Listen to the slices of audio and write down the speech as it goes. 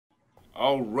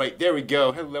All right, there we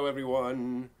go. Hello,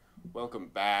 everyone. Welcome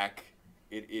back.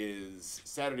 It is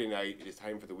Saturday night. It is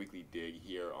time for the weekly dig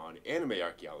here on Anime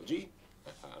Archaeology.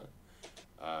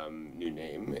 New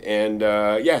name. And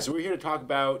so we're here to talk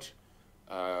about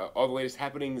all the latest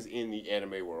happenings in the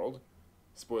anime world.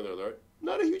 Spoiler alert,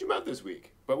 not a huge amount this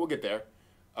week, but we'll get there.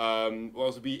 We'll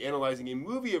also be analyzing a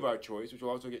movie of our choice, which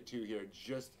we'll also get to here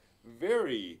just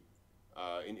very,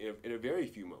 in a very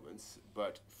few moments.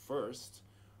 But first,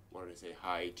 wanted to say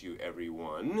hi to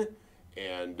everyone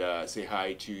and say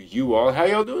hi to you all. How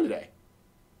y'all doing today?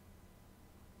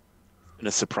 Been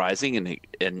a surprising and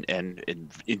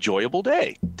enjoyable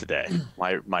day today.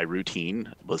 My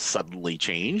routine was suddenly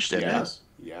changed and Yes.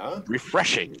 Yeah.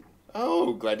 refreshing.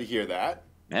 Oh, glad to hear that.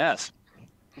 Yes.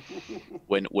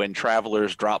 When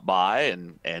travelers drop by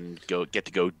and get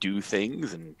to go do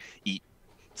things and eat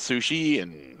sushi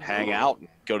and hang out and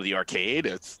go to the arcade,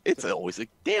 it's always a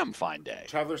damn fine day.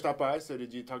 Traveler stopped by, so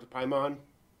did you talk to Paimon?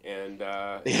 And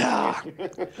Yeah.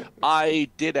 I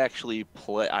did actually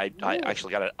play. I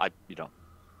actually got I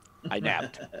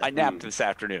napped. I napped this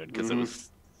afternoon because it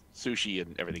was sushi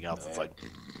and everything else. It's like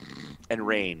and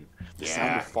rain, the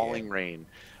sound of falling rain.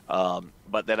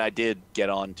 But then I did get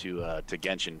on to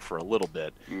Genshin for a little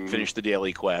bit, finish the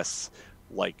daily quests,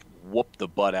 like whoop the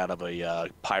butt out of a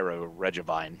Pyro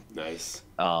Regivine. Nice.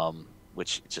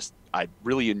 Which just I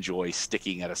really enjoy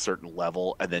sticking at a certain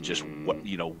level and then just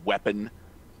weapon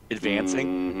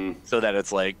advancing so that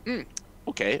it's like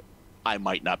okay, I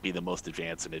might not be the most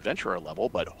advanced in adventurer level,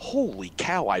 but holy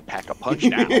cow, I pack a punch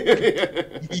now.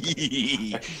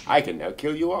 I can now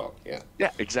kill you all.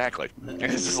 Yeah, exactly. And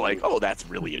it's just like, oh, that's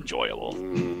really enjoyable.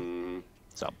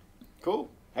 So Cool.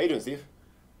 How you doing, Steve?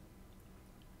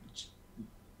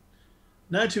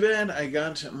 Not too bad. I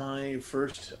got my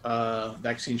first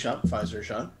vaccine shot, Pfizer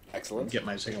shot. Excellent. Get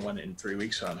my second one in 3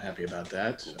 weeks, so I'm happy about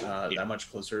that. That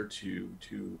much closer to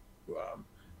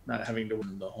not having to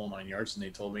win the whole 9 yards. And they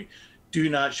told me, do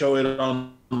not show it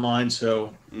online.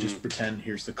 So just pretend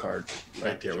here's the card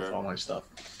right there with all my stuff.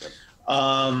 Yep.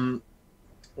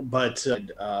 But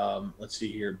let's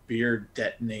see here. Beer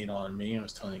detonate on me. I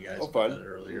was telling you guys about that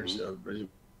earlier. So it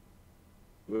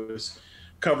was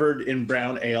covered in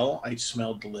brown ale. I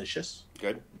smelled delicious.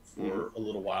 Good. For a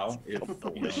little while. It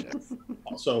delicious.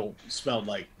 Also smelled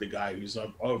like the guy who's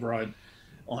over on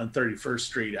 31st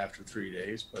Street after 3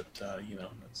 days. But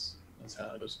that's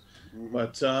how it goes.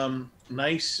 But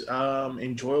nice,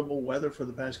 enjoyable weather for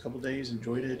the past couple of days.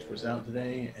 Enjoyed it. Was out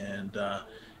today and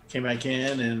came back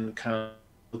in and kind of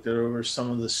looked over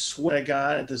some of the sweat I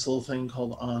got at this little thing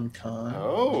called OnCon.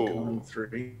 Oh, OnCon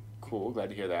 3. Cool. Glad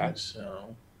to hear that.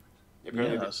 So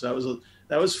Apparently so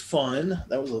that was fun.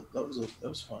 That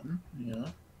was fun. Yeah.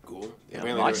 Cool.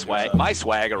 Yeah, my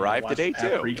swag arrived today too.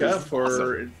 Paprika for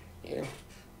Awesome.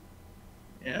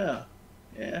 yeah.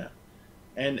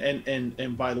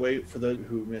 And by the way, for those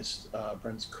who missed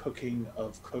Brent's cooking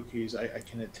of cookies, I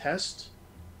can attest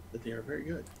that they are very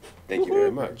good. Thank you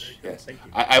very much. Yes. Thank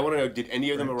you. I want to know, did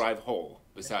any of them arrive whole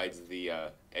besides the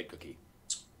egg cookie?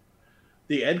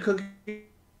 The Ed cookie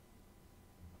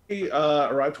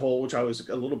arrived whole, which I was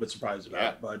a little bit surprised about.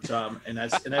 Yeah. But and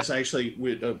that's actually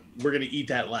we're going to eat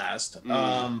that last.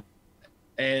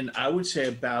 And I would say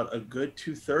about a good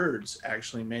 2/3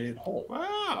 actually made it whole.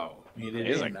 Wow. Made it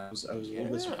in. I was a little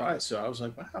bit surprised. So I was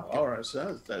like, wow, all right.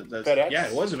 So that's FedEx?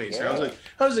 it was amazing. Yeah.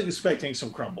 I was expecting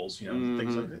some crumbles,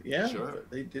 things like that. Yeah, Sure.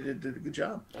 they did a good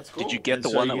job. That's cool. Did you get And the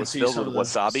so one you that can was see filled some with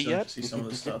of the wasabi stuff- yet? See some of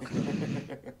the stuff.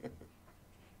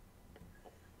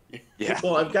 Yeah.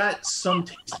 Well, I've got some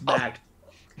taste back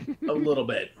a little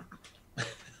bit.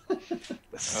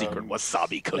 The secret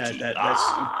wasabi cookie.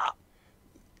 That's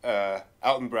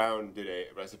Alton Brown did a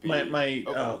recipe.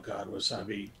 oh god,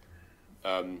 wasabi.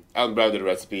 Alton Brown did a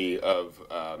recipe of.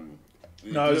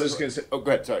 No, I was just gonna say. Oh,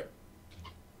 go ahead. Sorry.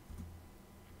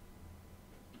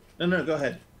 No, go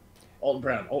ahead. Alton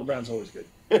Brown. Alton Brown's always good.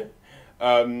 He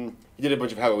did a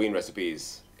bunch of Halloween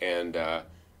recipes and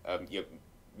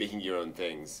making your own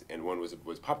things. And one was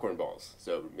popcorn balls.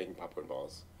 So making popcorn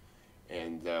balls.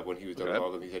 And when he was done with all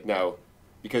of them, he said, "Now,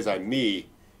 because I'm me,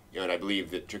 and I believe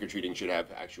that trick or treating should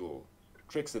have actual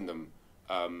tricks in them.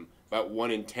 About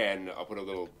 1 in 10, I'll put a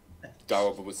little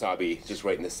dollop of wasabi just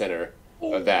right in the center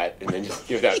of that, and then just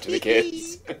give it out to the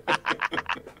kids."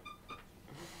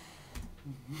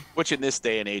 Which in this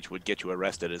day and age would get you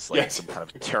arrested as like some kind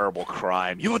of terrible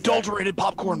crime. You adulterated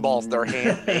popcorn balls, they're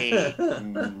handmade.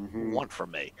 One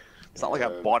from me. It's not like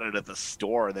I bought it at the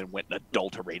store and then went and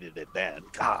adulterated it then.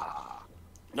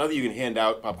 Not that you can hand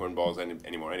out popcorn balls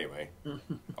anymore anyway.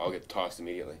 All get tossed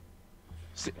immediately.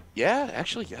 Yeah,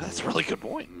 actually, that's a really good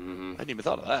point. I hadn't even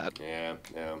thought of that. Yeah.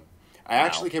 I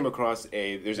actually came across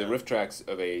there's a riff tracks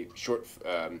of a short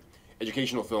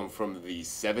educational film from the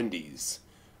 70s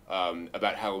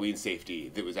about Halloween safety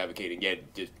that was advocating,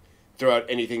 just throw out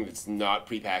anything that's not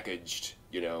prepackaged,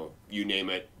 you name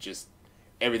it, just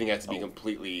everything has to be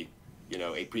completely,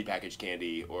 a prepackaged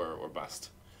candy or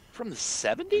bust. From the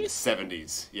 70s?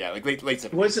 70s, yeah, like late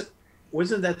 70s.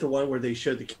 Wasn't that the one where they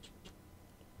showed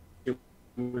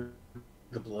the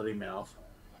bloody mouth?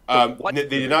 They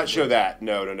did not show that.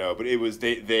 No. But it was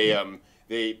they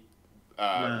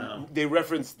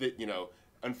referenced that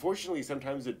unfortunately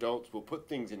sometimes adults will put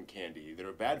things in candy that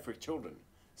are bad for children.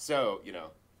 So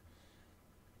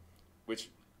which,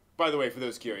 by the way, for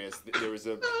those curious, there was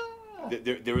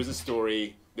a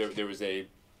story. There was a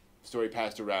story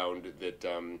passed around that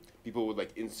people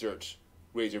would insert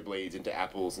razor blades into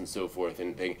apples and so forth,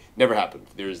 and they never happened.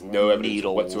 There's no evidence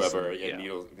Needles whatsoever. and,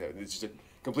 Needles. It's just a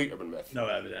complete urban myth. No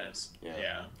evidence.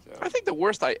 Yeah. So. I think the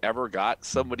worst I ever got,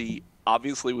 somebody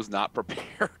obviously was not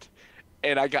prepared,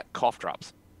 and I got cough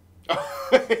drops.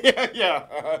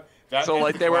 yeah. So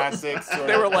they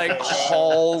were like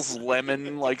Hall's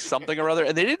lemon, something or other,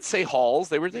 and they didn't say Hall's.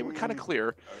 They were kind of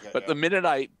clear, Okay, but the minute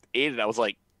I ate it, I was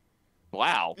like,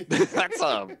 "Wow, that's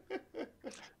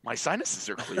my sinuses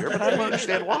are clear, but I don't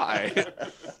understand why."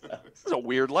 This is a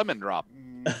weird lemon drop.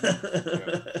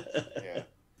 Yeah.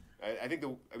 I think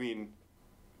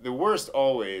the worst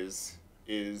always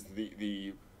is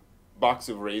the box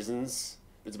of raisins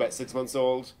that's about 6 months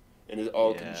old and is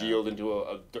all congealed into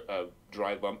a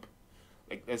dry lump.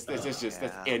 That's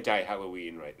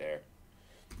anti-Halloween right there.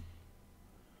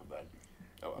 But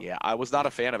Yeah, I was not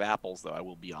a fan of apples, though. I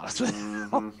will be honest with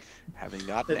you. Having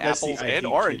gotten That's apples and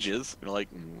oranges, you're like.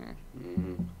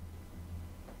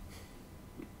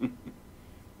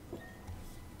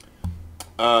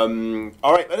 All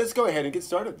right, let us go ahead and get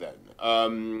started then.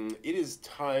 It is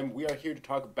time. We are here to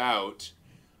talk about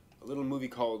a little movie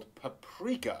called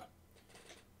Paprika.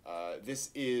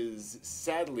 This is,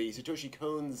 sadly, Satoshi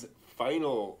Kon's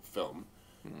final film.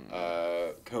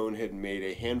 Kon had made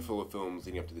a handful of films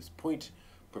leading up to this point.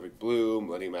 Perfect Blue,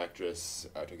 Millennium Actress,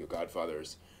 Tokyo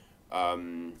Godfathers,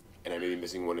 and I may be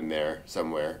missing one in there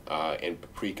somewhere, and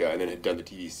Paprika, and then had done the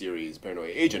TV series Paranoia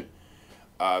Agent.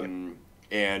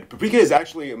 And Paprika is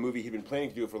actually a movie he'd been planning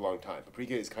to do for a long time.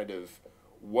 Paprika is kind of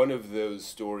one of those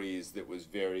stories that was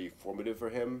very formative for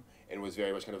him and was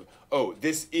very much kind of,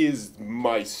 this is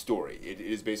my story. It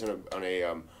is based on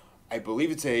a I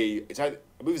believe it's a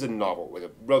novel, like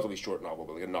a relatively short novel,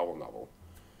 but like a novel.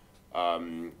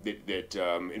 In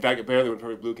fact, apparently when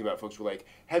Perfect Blue came out, folks were like,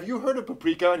 "Have you heard of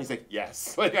Paprika?" And he's like,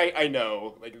 "Yes." I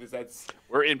know. That's.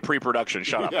 We're in pre-production.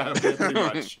 Shut up. Yeah, pretty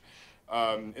much.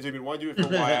 And so he'd been wanting to do it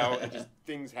for a while, and just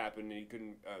things happened, and he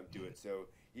couldn't do it. So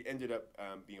he ended up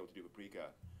being able to do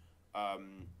Paprika,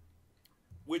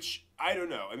 which I don't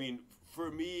know. I mean, for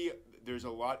me, there's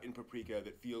a lot in Paprika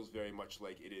that feels very much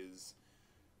like it is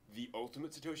the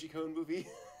ultimate Satoshi Kon movie.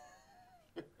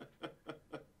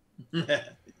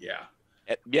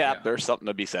 Yeah, there's something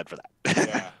to be said for that.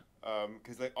 Yeah,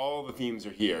 because all the themes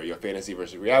are here. You have fantasy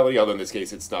versus reality, although in this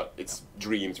case it's not. It's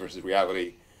dreams versus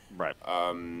reality. Right.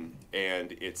 And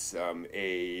it's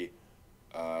you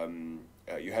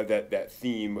have that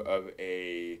theme of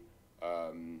a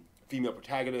female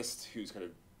protagonist who's kind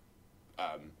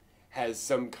of has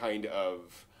some kind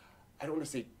of, I don't want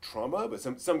to say trauma, but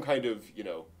some kind of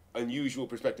unusual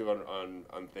perspective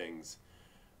on things,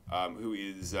 who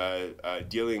is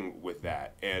dealing with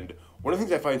that. And one of the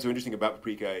things I find so interesting about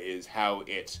Paprika is how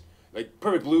it, like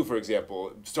Perfect Blue, for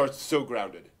example, starts so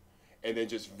grounded, and then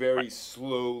just very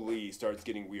slowly starts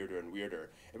getting weirder and weirder.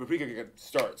 And Paprika kind of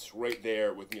starts right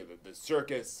there with the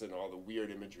circus and all the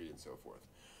weird imagery and so forth.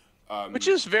 Which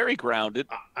is very grounded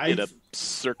in a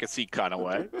circusy kind of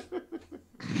way.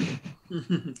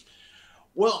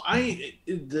 Well,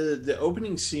 the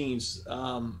opening scenes,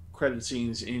 credit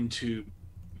scenes into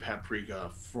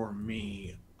Paprika for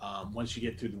me, once you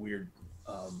get through the weird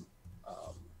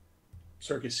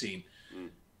circus scene,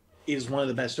 is one of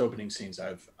the best opening scenes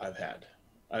I've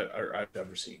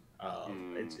ever seen.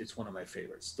 It's one of my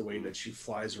favorites. The way that she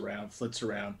flies around, flits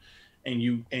around, and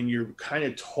you're kind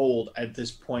of told at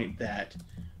this point that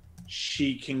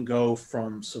she can go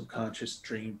from subconscious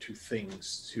dream to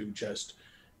things to just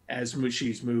as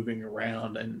she's moving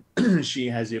around, and she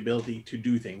has the ability to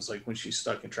do things like when she's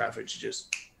stuck in traffic, she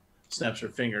just snaps her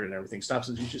finger and everything stops,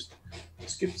 and she just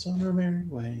skips on her merry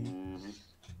way.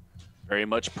 Very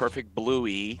much Perfect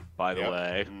Bluey, by the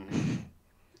way.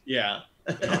 Yeah.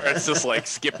 It's just like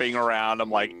skipping around.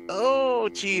 I'm like, oh,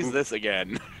 geez, this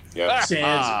again.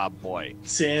 Yeah. Boy.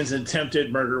 Sans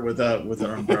attempted murder with an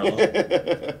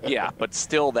umbrella. Yeah, but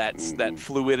still that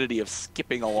fluidity of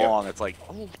skipping along. It's like,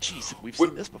 oh, geez, we've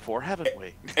seen this before, haven't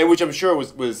we? And which I'm sure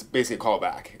was basically a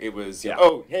callback. It was,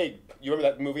 oh, hey, you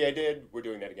remember that movie I did? We're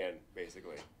doing that again,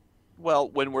 basically. Well,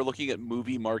 when we're looking at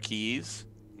movie marquees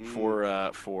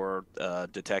for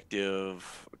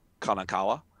Detective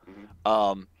Kanakawa,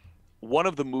 one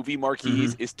of the movie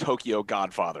marquees is Tokyo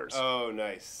Godfathers. Oh,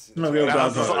 nice. Tokyo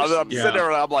Godfathers. I'm sitting there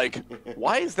and I'm like,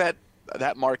 why is that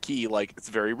marquee, like, it's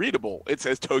very readable. It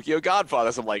says Tokyo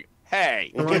Godfathers. I'm like,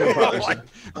 hey.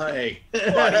 Hey.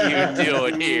 What are you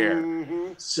doing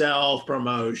here?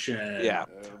 Self-promotion. Yeah.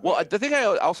 Well, the thing I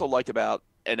also liked about,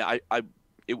 and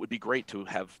it would be great to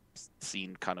have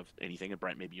seen kind of anything, and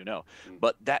Brent, maybe you know,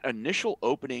 but that initial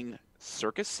opening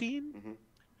circus scene,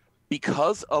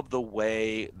 because of the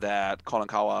way that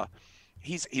Konakawa,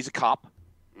 he's a cop,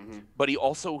 but he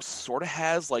also sort of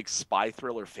has like spy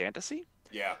thriller fantasy.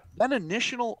 Yeah. That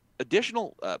initial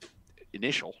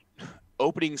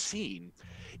opening scene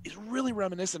is really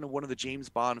reminiscent of one of the James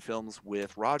Bond films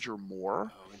with Roger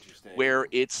Moore, where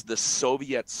it's the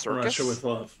Soviet circus. Russia with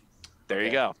Love. There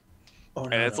you go. Oh,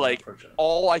 and it's like,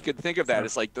 all I could think of that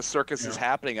is like the circus is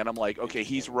happening, and I'm like, okay,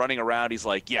 he's running around. He's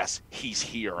like, yes, he's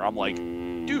here. I'm like,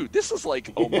 dude, this is like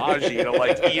homage to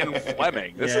like Ian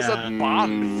Fleming. This is a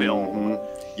Bond film.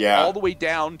 Yeah. All the way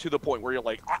down to the point where you're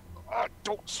like,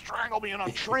 don't strangle me on a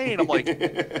train. I'm like,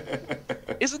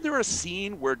 isn't there a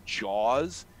scene where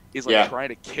Jaws is like trying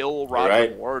to kill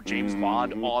Roger Moore, James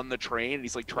Bond, on the train, and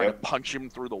he's like trying to punch him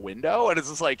through the window, and it's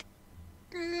just like,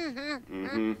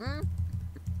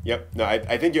 Yep. No,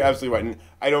 I think you're absolutely right. And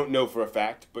I don't know for a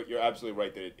fact, but you're absolutely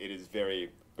right that it is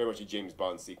very, very much a James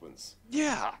Bond sequence.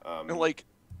 Yeah. And like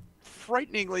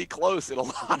frighteningly close in a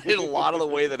lot of the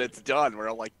way that it's done, where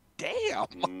I'm like,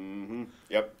 damn.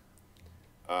 Yep.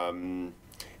 And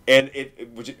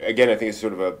which again, I think is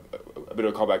sort of a bit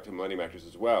of a callback to Millennium Actress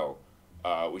as well,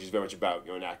 which is very much about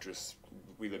an actress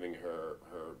reliving her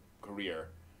career.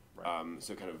 Right.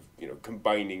 So kind of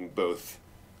combining both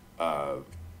a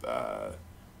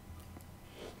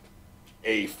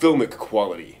filmic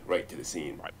quality right to the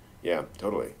scene. Right. Yeah,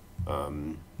 totally.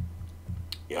 And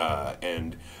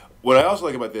what I also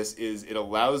like about this is it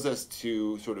allows us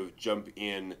to sort of jump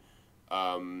in.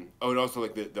 And also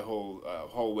like the whole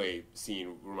hallway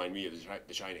scene remind me of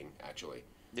The Shining, actually.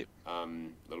 Yep. A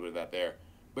little bit of that there.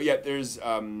 But yeah, there's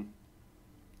what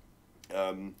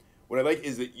I like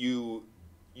is that you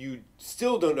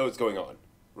still don't know what's going on,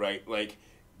 right? Like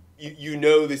you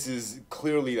know this is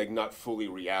clearly like not fully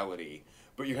reality,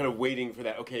 but you're kind of waiting for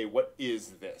that. Okay, what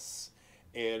is this?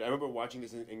 And I remember watching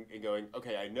this and going,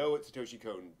 okay, I know what Satoshi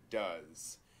Kon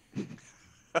does.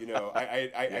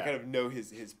 I kind of know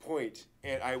his point,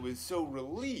 and I was so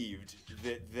relieved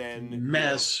that then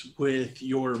mess with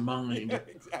your mind.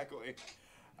 Exactly.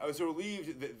 I was so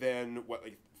relieved that then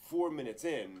 4 minutes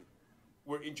in,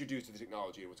 we're introduced to the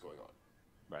technology and what's going on.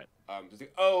 Right. So it's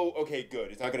like, oh, okay,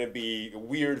 good. It's not going to be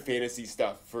weird fantasy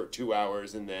stuff for 2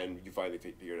 hours and then you finally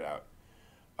figure it out.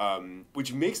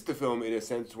 Which makes the film, in a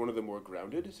sense, one of the more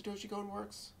grounded Satoshi Kon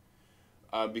works.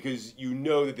 Because you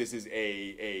know that this is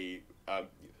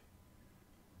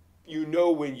you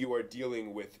know when you are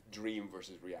dealing with dream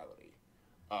versus reality.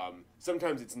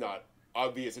 Sometimes it's not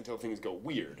obvious until things go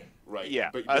weird, right?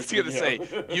 Yeah, I was going to say,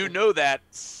 you know that,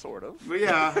 sort of.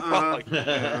 Yeah.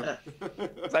 So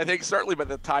I think certainly by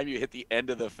the time you hit the end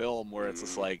of the film where it's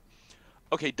just like,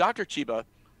 okay, Dr. Chiba,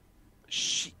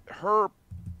 her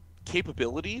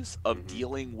capabilities of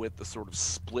dealing with the sort of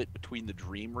split between the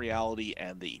dream reality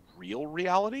and the real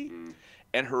reality,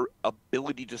 and her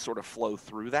ability to sort of flow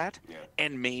through that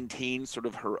and maintain sort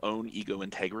of her own ego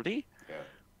integrity.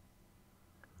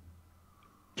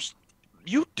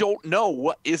 You don't know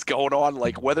what is going on,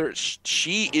 like whether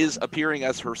she is appearing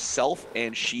as herself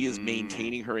and she is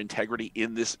maintaining her integrity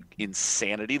in this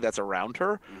insanity that's around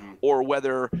her, or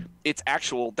whether it's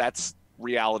that's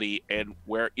reality, and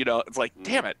where it's like,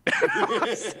 damn it,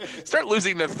 start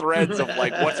losing the threads of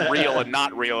like what's real and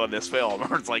not real in this film.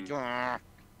 Or it's like, yep.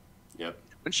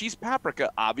 When she's Paprika,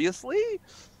 obviously,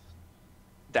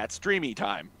 that's dreamy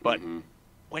time, but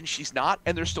when she's not,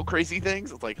 and there's still crazy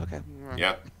things, it's like, okay,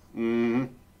 yeah.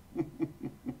 When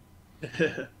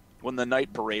the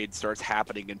night parade starts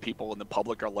happening and people in the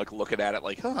public are like looking at it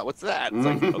like, huh, what's that? It's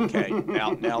like, okay,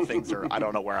 now things are, I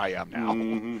don't know where I am now.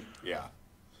 Yeah.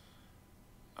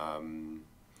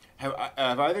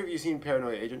 Have either of you seen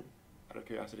Paranoia Agent, out of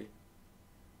curiosity?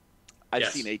 I've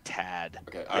seen a tad.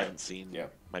 Okay, I haven't seen a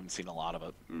lot of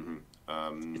it.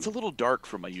 It's a little dark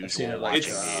for my seen usual it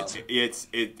watching like, needs.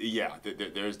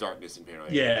 There's darkness in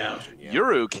Paranoia. Yeah. Yeah.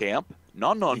 Yuru Camp,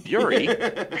 Non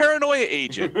Buri, Paranoia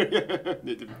Agent.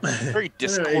 Very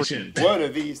discordant. One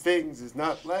of these things is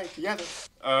not like the other.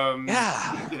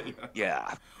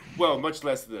 Yeah. Well, much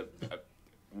less the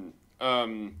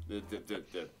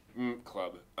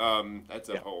club. That's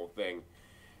a whole thing.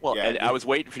 Well, Yeah. and I was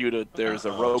waiting for you to. There's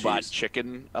a robot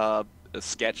chicken a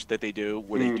sketch that they do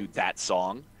where they do that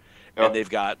song, and they've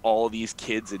got all of these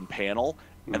kids in panel,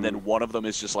 and then one of them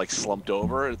is just like slumped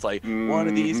over. And it's like one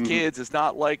of these kids is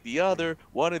not like the other.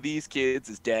 One of these kids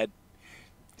is dead.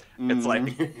 It's like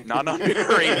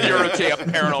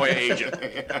Eurocamp Paranoia Agent.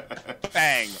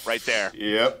 Bang! Right there.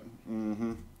 Yep.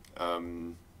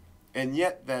 And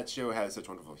yet that show has such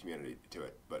wonderful humanity to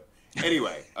it. But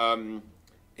anyway,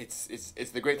 it's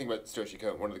the great thing about Satoshi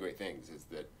Kon. One of the great things is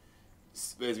that,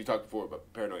 as we talked before about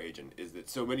Paranoia Agent, is that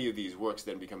so many of these works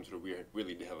then become sort of weird,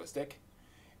 really nihilistic,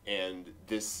 and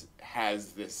this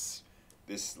has this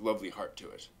lovely heart to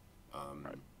it.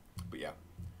 Right. But yeah,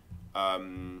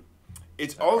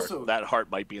 it's also that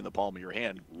heart might be in the palm of your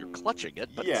hand. You're clutching it,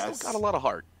 but yes. it's still got a lot of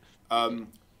heart.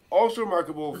 Also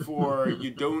remarkable for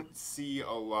you don't see a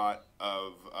lot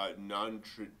of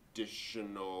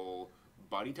non-traditional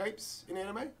body types in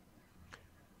anime.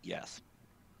 Yes.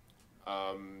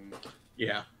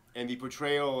 Yeah. And the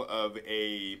portrayal of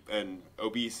an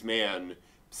obese man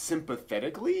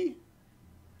sympathetically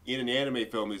in an anime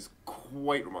film is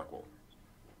quite remarkable.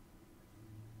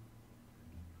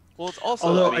 Well, it's also.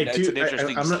 Although it's an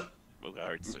interesting. I'm not. All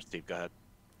right, so Steve, go ahead.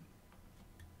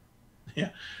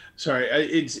 Yeah, sorry.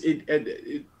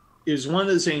 It is one of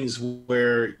those things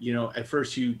where at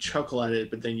first you chuckle at it,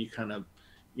 but then you kind of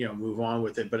move on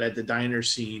with it. But at the diner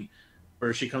scene,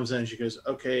 where she comes in and she goes,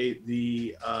 "Okay,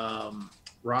 the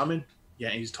ramen." Yeah,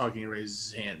 and he's talking and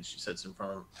raises his hand. She sets in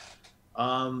front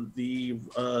of him. The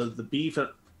beef.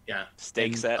 Yeah,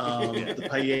 Steak set.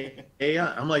 The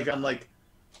paella. I'm like,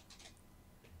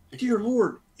 dear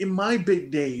Lord, in my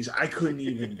big days, I couldn't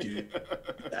even do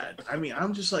that. I mean,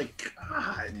 I'm just like,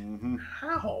 God,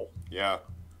 how? Yeah.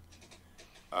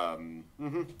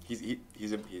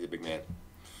 He's a big man.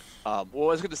 What I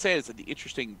was going to say is that the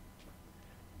interesting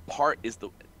part is the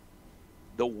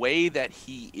way that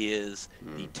he is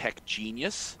the tech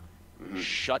genius,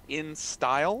 shut-in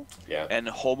style, and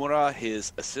Homura,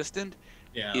 his assistant,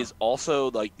 is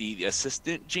also like the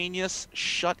assistant genius,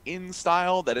 shut-in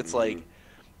style. That it's like.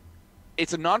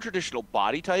 It's a non-traditional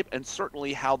body type, and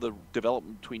certainly how the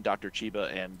development between Dr. Chiba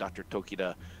and Dr.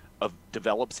 Tokita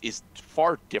develops is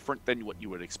far different than what you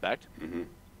would expect.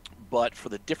 But for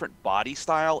the different body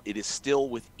style, it is still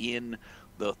within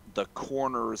the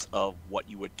corners of what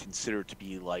you would consider to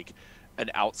be like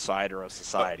an outsider of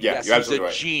society. Yeah, yes, you're he's a absolutely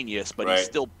right. genius, but he's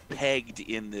still pegged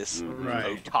in this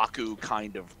Right. otaku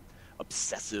kind of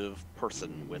obsessive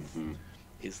person with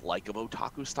his like of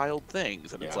otaku styled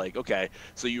things, and it's like, okay,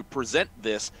 so you present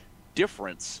this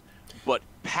difference but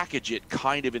package it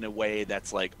kind of in a way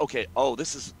that's like, okay, oh,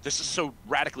 this is so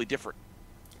radically different.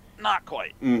 Not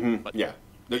quite. But, yeah,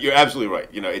 no, you're absolutely right.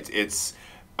 It's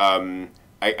I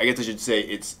guess I should say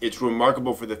it's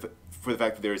remarkable for the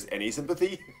fact that there is any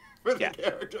sympathy for the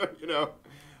character.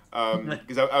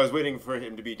 Because I was waiting for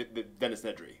him to be Dennis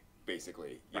Nedry,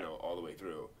 basically, all the way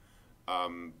through.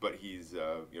 But he's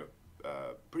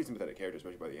pretty sympathetic character,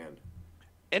 especially by the end,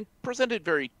 and presented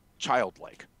very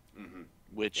childlike,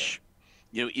 which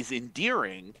is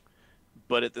endearing,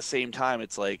 but at the same time,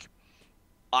 it's like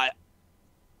I'm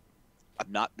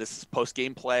not. This is post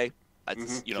game play.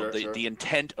 The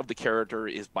intent of the character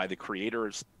is by the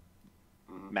creators'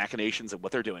 machinations and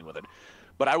what they're doing with it.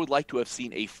 But I would like to have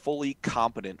seen a fully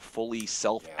competent, fully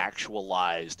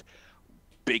self-actualized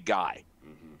big guy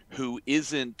who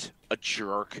isn't a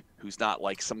jerk, who's not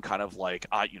like some kind of like,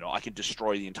 I can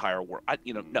destroy the entire world.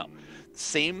 No.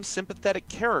 Same sympathetic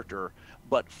character,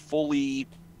 but fully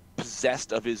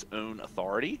possessed of his own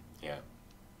authority. Yeah.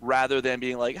 Rather than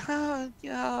being like,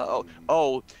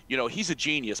 he's a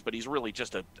genius, but he's really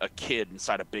just a kid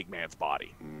inside a big man's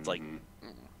body. It's like,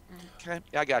 okay,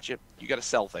 I got you. You got to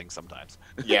sell things sometimes.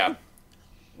 Yeah.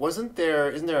 Isn't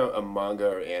there a manga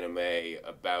or anime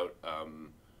about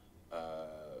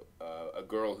a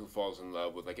girl who falls in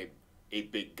love with like a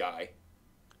big guy?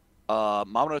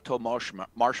 Mamoto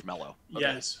Marshmallow. Okay.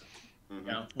 Yes.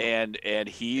 Yeah. And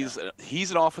he's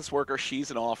an office worker. She's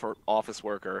an office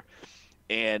worker,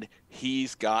 and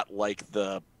he's got like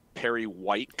the Perry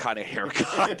White kind of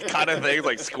haircut, kind of thing,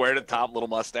 like square to the top, little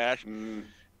mustache.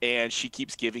 And she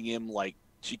keeps giving him like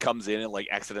she comes in and like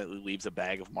accidentally leaves a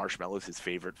bag of marshmallows, his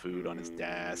favorite food, on his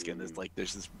desk, and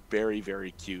there's this very,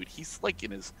 very cute. He's like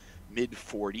in his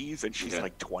mid-40s, and she's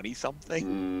like 20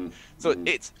 something. So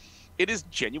it is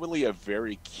genuinely a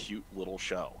very cute little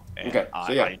show, and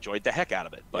I enjoyed the heck out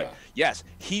of it. But yes,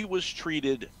 he was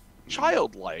treated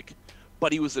childlike,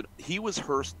 but he was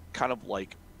her kind of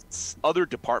like other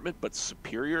department, but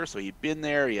superior. So he'd been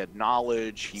there, he had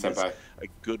knowledge, he was a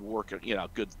good worker,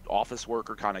 good office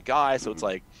worker kind of guy. So it's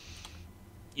like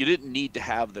you didn't need to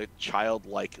have the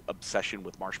childlike obsession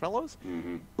with marshmallows,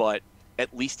 but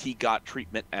at least he got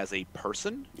treatment as a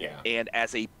person and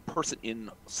as a person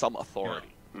in some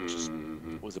authority, which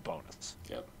was a bonus.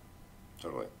 Yep,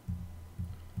 totally.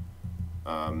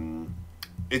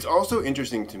 It's also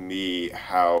interesting to me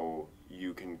how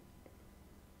you can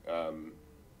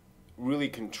really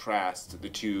contrast the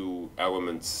two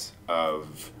elements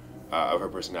of her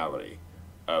personality,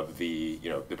 of the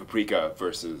the Paprika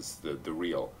versus the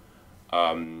real.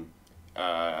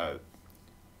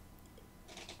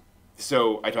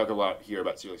 So I talk a lot here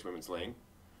about Serial Experiments Lane,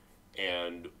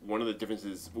 and one of the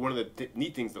differences, one of the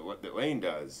neat things that Lane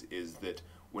does is that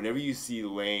whenever you see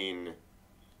Lane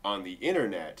on the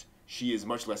internet, she is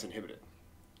much less inhibited.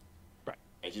 Right.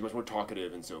 And she's much more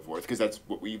talkative and so forth, because that's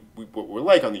what what we're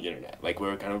like on the internet. Like,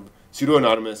 we're kind of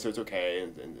pseudo-anonymous, so it's okay,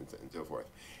 and so forth.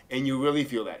 And you really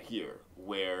feel that here,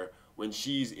 where when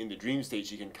she's in the dream state,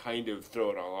 she can kind of throw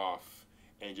it all off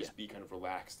and just be kind of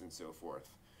relaxed and so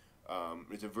forth.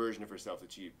 It's a version of herself that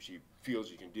she feels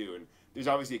she can do. And there's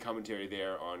obviously a commentary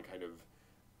there on kind of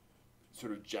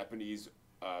sort of Japanese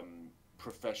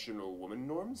professional woman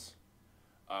norms.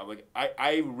 Like,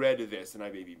 I read this, and I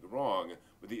may be wrong,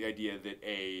 with the idea that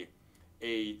a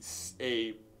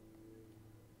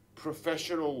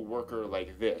professional worker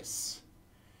like this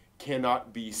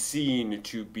cannot be seen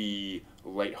to be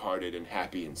lighthearted and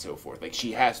happy and so forth. Like,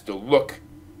 she has to look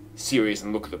serious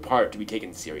and look the part to be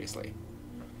taken seriously.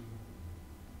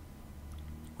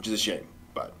 Which is a shame,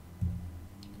 but...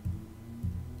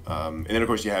 and then, of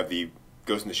course, you have the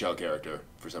Ghost in the Shell character,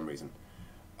 for some reason.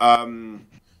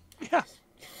 Yeah.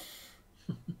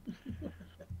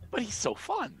 But he's so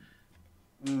fun.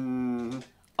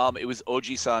 It was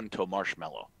Oji-san to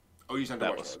Marshmallow. Oji-san to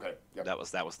Marshmallow, okay. Yep. That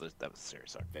was the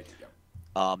series, sorry. Thank you,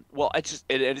 yeah. Well, it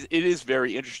is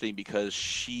very interesting because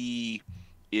she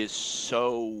is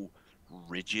so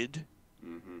rigid.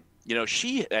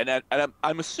 She and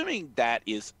I'm assuming that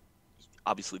is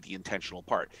obviously the intentional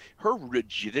part. Her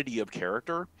rigidity of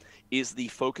character is the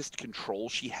focused control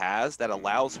she has that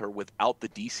allows her, without the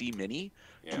DC mini,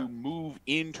 to move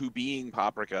into being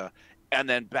Paprika and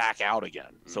then back out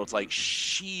again. So it's like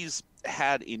she's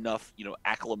had enough,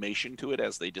 acclimation to it,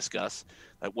 as they discuss,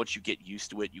 that once you get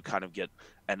used to it, you kind of get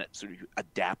and sort of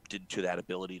adapted to that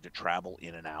ability to travel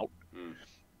in and out.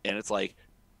 And it's like,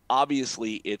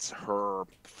 obviously, it's her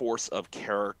force of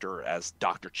character as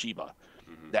Dr. Chiba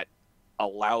that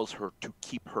allows her to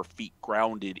keep her feet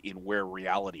grounded in where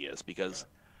reality is, because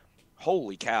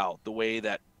holy cow, the way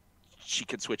that she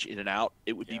can switch in and out,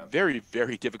 it would be very,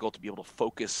 very difficult to be able to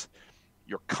focus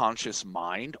your conscious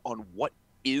mind on what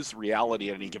is reality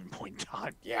at any given point in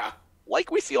time. Yeah. Like,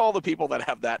 we see all the people that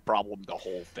have that problem the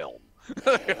whole film.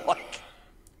 Like,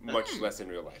 much less in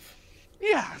real life.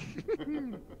 Yeah.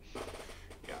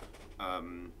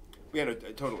 Yeah, no,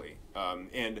 totally.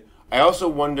 And I also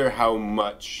wonder how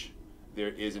much there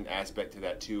is an aspect to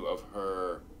that too of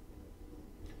her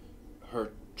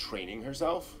training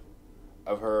herself,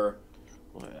 of her,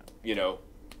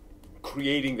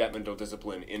 creating that mental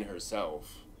discipline in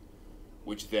herself,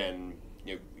 which then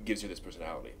gives her this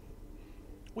personality.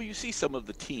 Well, you see some of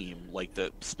the team, like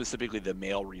specifically the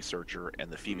male researcher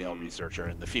and the female researcher,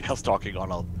 and the female's talking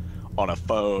on a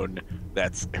phone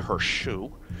that's her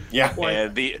shoe. Yeah.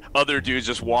 And the other dude's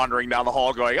just wandering down the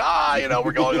hall going,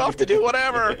 we're going off to do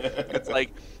whatever. It's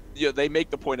like, they make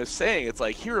the point of saying, it's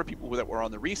like, here are people that were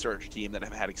on the research team that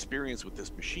have had experience with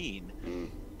this machine,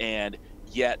 and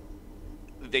yet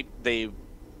they've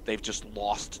just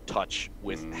lost touch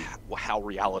with how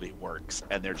reality works,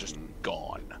 and they're just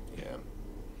gone. Yeah.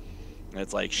 And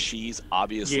it's like, she's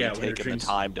obviously taken the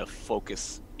time to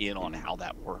focus in on how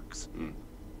that works.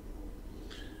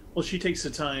 Well, she takes the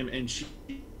time, and she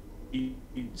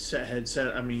had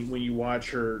said, I mean, when you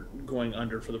watch her going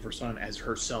under for the first time as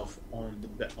herself on the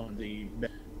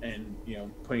bed, and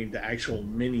putting the actual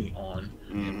mini on,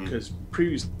 because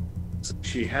previously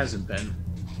she hasn't been.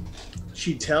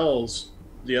 She tells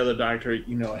the other doctor,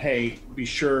 hey, be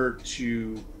sure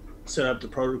to set up the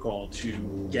protocol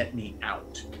to get me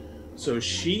out. So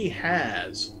she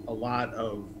has a lot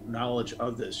of knowledge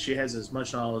of this. She has as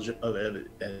much knowledge of it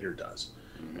as Editor does.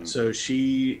 So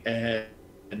she and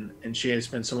she had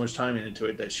spent so much time into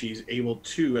it that she's able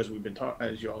to, as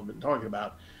you all have been talking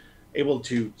about, able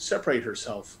to separate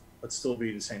herself but still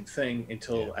be the same thing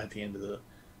until at the end of the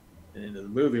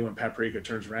movie when Paprika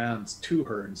turns around to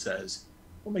her and says,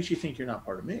 "What makes you think you're not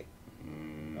part of me?"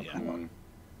 Oh, come on.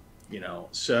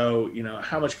 So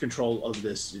how much control of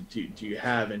this do you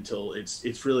have until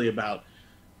it's really about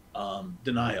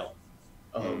denial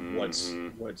of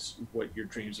what your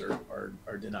dreams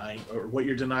are denying, or what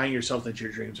you're denying yourself that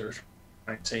your dreams are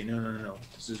trying to say, no,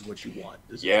 this is what you want,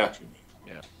 this is what you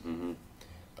need.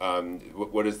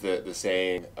 What is the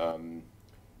saying?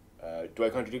 Do I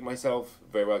contradict myself?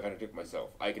 Very well, I contradict myself.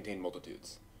 I contain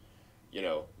multitudes. We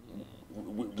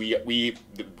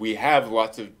have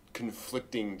lots of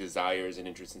conflicting desires and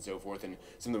interests and so forth, and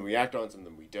some of them we act on, some of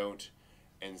them we don't.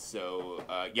 And so,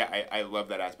 I love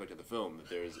that aspect of the film. That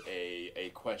there's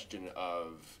a question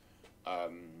of,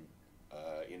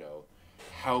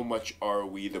 how much are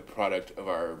we the product of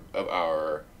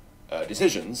our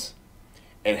decisions,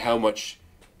 and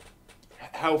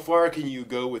how far can you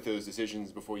go with those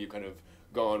decisions before you kind of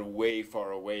gone way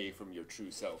far away from your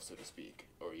true self, so to speak,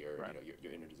 or your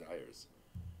your inner desires.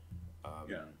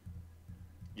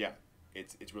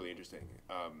 It's really interesting.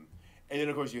 And then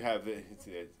of course you have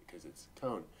because it's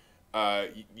Cone.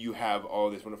 You have all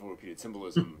this wonderful repeated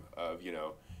symbolism of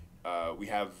we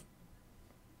have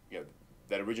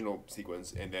that original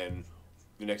sequence, and then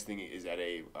the next thing is at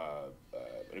an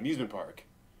amusement park,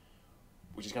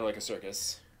 which is kind of like a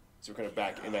circus. So we're kind of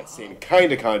back in that same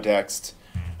kind of context.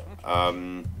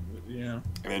 And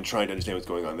then trying to understand what's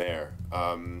going on there.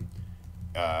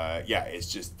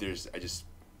 It's just there's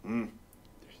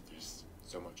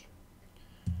so much.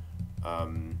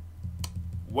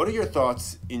 What are your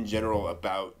thoughts in general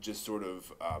about just sort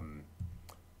of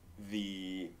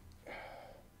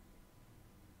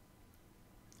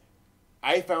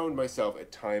I found myself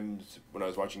at times when I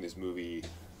was watching this movie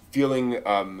feeling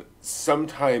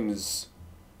sometimes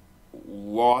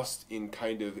lost in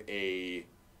kind of a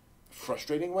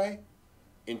frustrating way,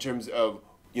 in terms of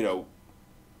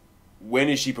when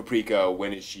is she Paprika,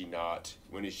 when is she not,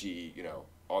 when is she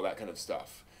all that kind of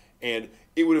stuff, and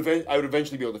I would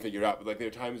eventually be able to figure it out, but like there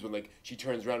are times when like she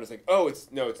turns around and it's like, oh,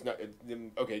 it's not,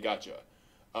 okay, gotcha,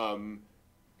 and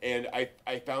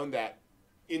I found that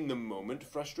in the moment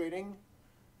frustrating.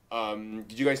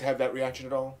 Did you guys have that reaction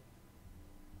at all?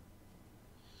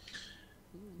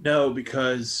 No,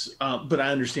 because but I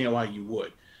understand why you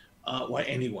would, why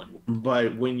anyone would.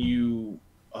 But when you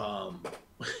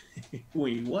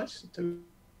watch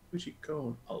Toshi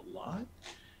Kon a lot,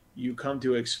 you come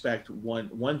to expect the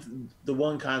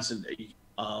one constant.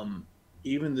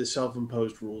 Even the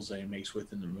self-imposed rules that he makes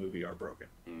within the movie are broken.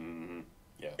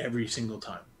 Every single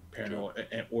time.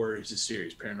 Paranormal, or is a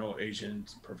series, Paranormal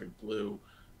Agent, Perfect Blue,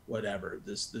 whatever.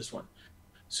 This one.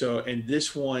 So, and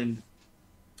this one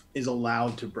is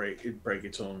allowed to break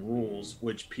its own rules,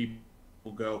 which people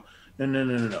go,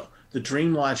 no. The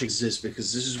dream logic exists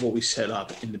because this is what we set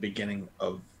up in the beginning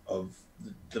of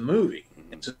the movie.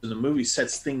 And so the movie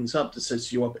sets things up that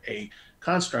sets you up a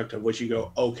construct of which you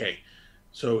go, okay,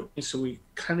 so we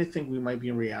kind of think we might be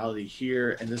in reality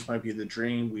here, and this might be the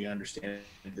dream. We understand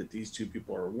that these two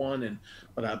people are one, and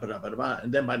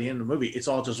and then by the end of the movie, it's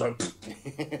all just like,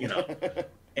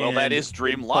 Well, that is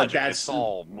dream logic. It's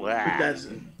all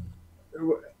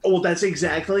that's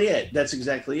exactly it. That's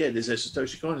exactly it. Is that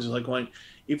Satoshi Kon is like going,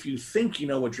 if you think you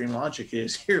know what dream logic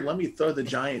is, here, let me throw the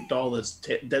giant doll that's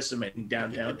decimating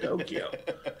downtown Tokyo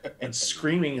and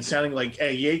screaming and sounding like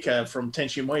Ayeka from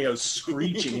Tenchi Muyo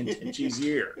screeching in Tenchi's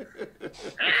ear.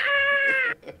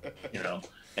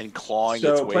 And clawing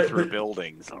its way through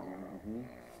buildings.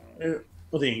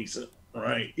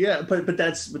 Right. Yeah, but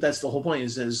that's the whole point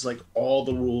is like all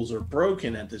the rules are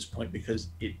broken at this point because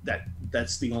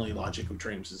that's the only logic of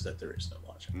dreams, is that there is no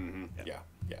logic. Yeah.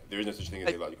 There is no such thing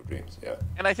as illogical dreams. Yeah.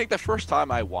 And I think the first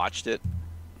time I watched it,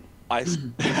 I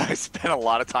spent a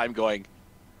lot of time going,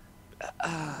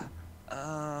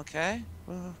 okay,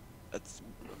 that's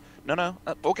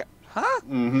okay, huh?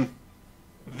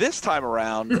 This time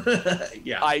around,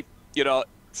 I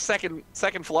second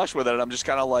flush with it, I'm just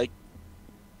kind of like,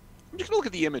 I'm just gonna look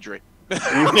at the imagery. Look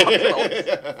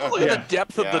at the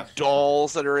depth of the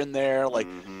dolls that are in there. Like,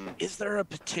 is there a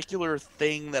particular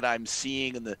thing that I'm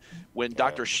seeing when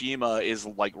Dr. Shima is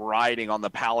like riding on the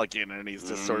pelican and he's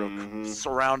just sort of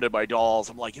surrounded by dolls?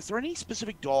 I'm like, is there any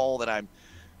specific doll that I'm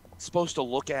supposed to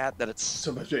look at that it's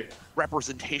so much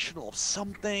representational of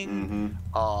something?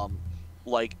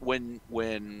 like when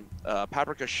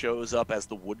Paprika shows up as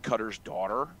the woodcutter's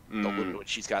daughter,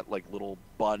 she's got like little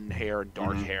bun hair and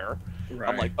dark hair. Right.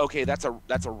 I'm like, okay, that's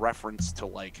a reference to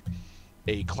like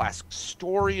a classic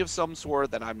story of some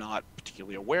sort that I'm not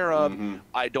particularly aware of.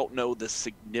 I don't know the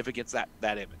significance that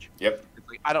image. Yep. It's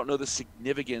like, I don't know the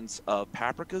significance of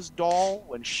Paprika's doll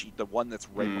when the one that's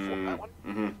right before that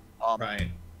one. Right.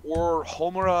 Or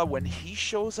Homura when he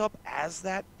shows up as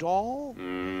that doll.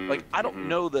 Like, I don't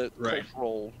know the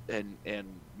cultural and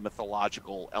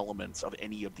mythological elements of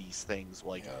any of these things.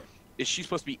 Like, is she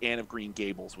supposed to be Anne of Green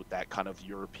Gables with that kind of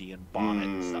European bonnet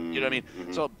and stuff? You know what I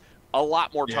mean? So a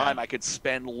lot more time I could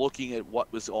spend looking at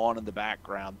what was on in the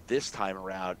background this time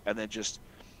around, and then just,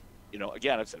 you know,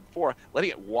 again, I've said before,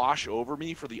 letting it wash over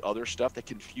me for the other stuff that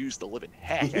confused the living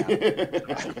heck out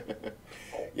of me.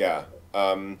 Yeah.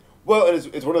 Well, and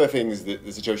it's one of the things that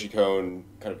Satoshi Kon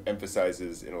kind of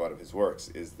emphasizes in a lot of his works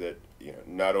is that, you know,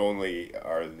 not only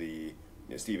are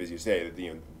Steve, as you say, that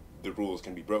the rules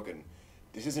can be broken.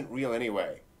 This isn't real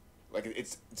anyway. Like,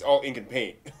 it's all ink and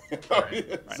paint.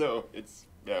 Right. So it's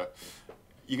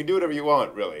you can do whatever you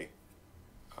want, really.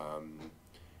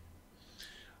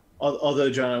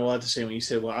 Although, John, I will have to say, when you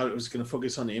said, well, I was going to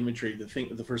focus on the imagery, the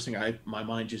first thing my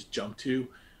mind just jumped to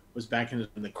was back when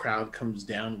the crowd comes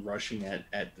down rushing at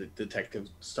the detective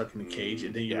stuck in the cage,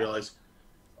 and then you realize,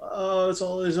 oh, it's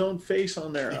all his own face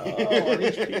on there. Oh, on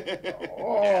each piece.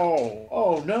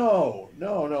 Oh, no.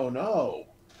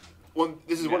 Well,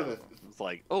 this is one of the... It's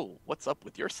like, oh, what's up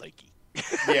with your psyche?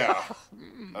 Yeah.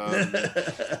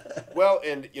 Well,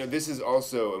 and this is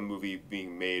also a movie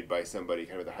being made by somebody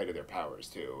kind of at the height of their powers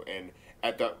too, and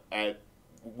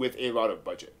with a lot of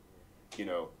budget.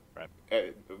 Right.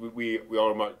 We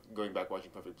all are going back watching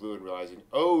Perfect Blue and realizing,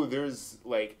 oh, they're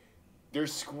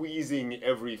squeezing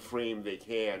every frame they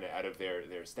can out of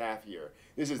their staff here.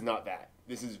 This is not that.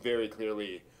 This is very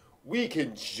clearly, we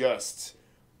can just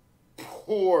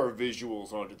pour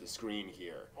visuals onto the screen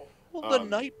here. Well, the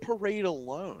night parade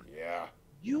alone. Yeah.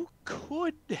 You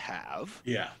could have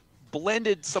Yeah.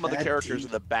 blended some of the characters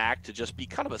in the back to just be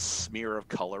kind of a smear of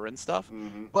color and stuff.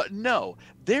 But no,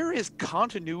 there is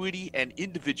continuity and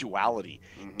individuality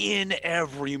in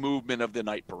every movement of the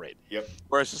night parade. Yep.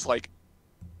 Where it's just like,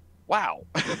 wow.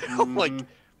 Like,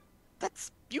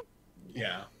 that's you.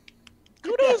 Yeah.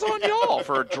 Kudos on y'all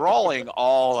for drawing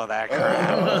all of that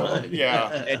crap.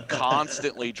 Yeah. And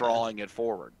constantly drawing it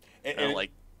forward. And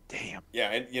like, damn.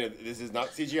 Yeah, and this is not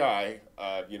CGI.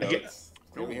 It's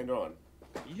clearly hand drawn.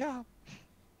 Yeah.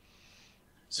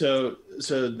 So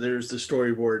there's the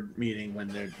storyboard meeting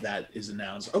when that is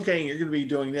announced. Okay, you're going to be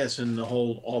doing this, and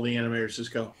all the animators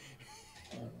just go,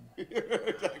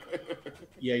 Exactly.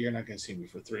 yeah, you're not going to see me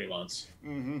for 3 months.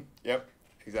 Yep.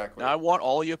 Exactly. Now, I want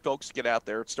all you folks to get out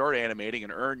there, start animating,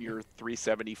 and earn your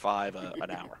 $3.75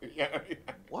 an hour. Yeah.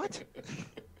 What?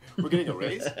 We're getting a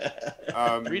raise?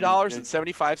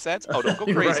 $3.75? Oh, don't go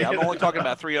crazy. Right. I'm only talking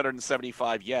about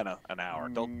 375 yen an hour.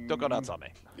 Don't go nuts on me.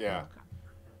 Yeah.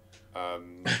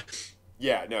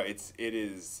 Yeah. No, it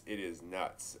is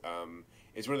nuts.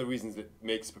 It's one of the reasons that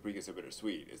makes Paprika so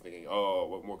bittersweet. Is thinking, oh,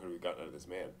 what more could we have gotten out of this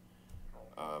man?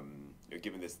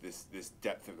 Given this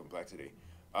depth of complexity.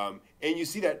 And you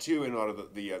see that too in a lot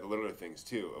of the littler things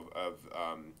too of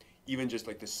even just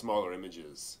like the smaller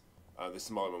images, the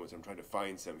smaller moments. I'm trying to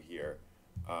find some here,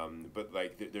 but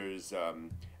like there's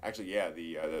actually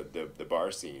the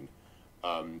bar scene.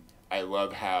 I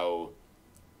love how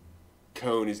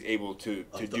Cone is able to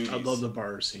do these. I love the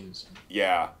bar scenes.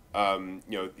 Yeah, there are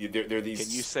these. Can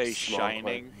you say small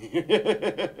Shining?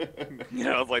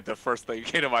 Like the first thing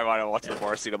that came to my mind. I watched the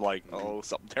bar scene. I'm like, oh,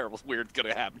 something terrible, weird's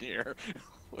gonna happen here.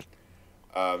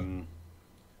 And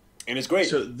it's great.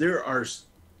 So there are.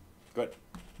 Good.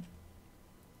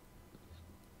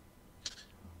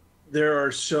 There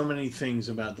are so many things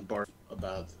about the bar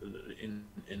in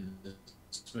this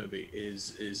movie.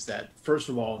 Is that, first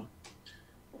of all,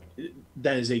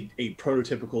 that is a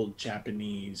prototypical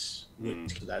Japanese.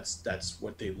 That's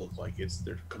what they look like.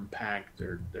 They're compact.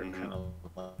 They're kind of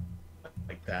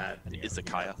like that. And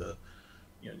izakaya. The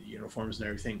uniforms and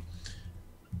everything.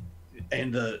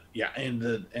 And the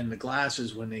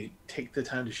glasses, when they take the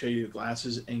time to show you the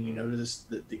glasses and you notice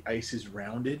that the ice is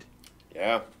rounded.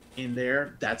 Yeah. In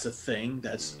there, that's a thing.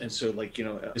 And so a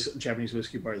Japanese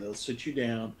whiskey bar, they'll sit you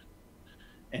down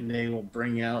and they will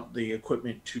bring out the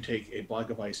equipment to take a block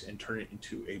of ice and turn it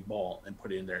into a ball and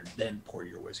put it in there, and then pour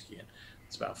your whiskey in.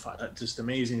 It's about just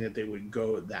amazing that they would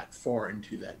go that far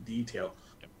into that detail.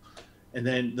 And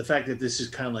then the fact that this is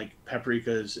kind of like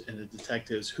Paprika's and the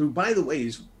detectives, who, by the way,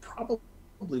 is probably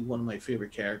one of my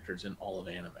favorite characters in all of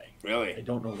anime. Really? I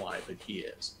don't know why, but he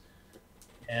is.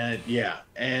 And yeah,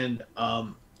 and I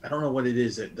don't know what it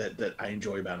is that I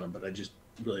enjoy about them, but I just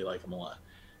really like them a lot.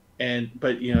 And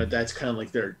but that's kind of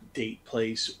like their date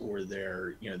place or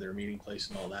their their meeting place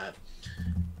and all that.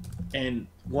 And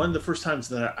one of the first times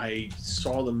that I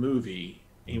saw the movie,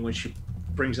 and when she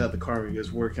brings out the card and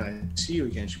goes, "Where can I see you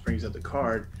again?" She brings out the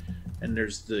card, and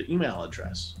there's the email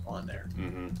address on there.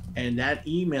 Mm-hmm. And that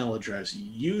email address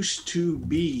used to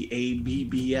be a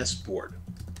BBS board.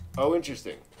 Oh,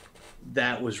 interesting.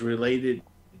 That was related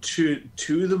to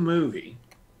the movie.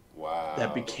 Wow.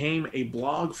 That became a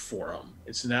blog forum.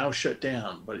 It's now shut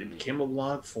down, but it became a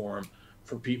blog forum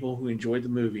for people who enjoyed the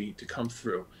movie to come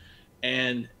through.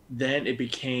 And then it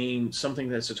became something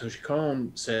that Satoshi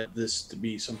Kon said this to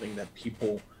be something that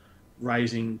people,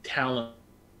 rising talent,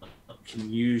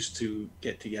 can use to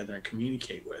get together and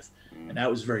communicate with. And that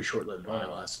was very short-lived. It only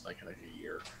lasted like a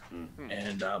year.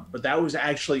 And but that was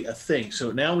actually a thing.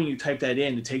 So now when you type that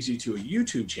in, it takes you to a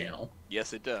YouTube channel.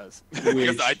 Yes, it does. Which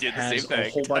Because I did the same has thing. a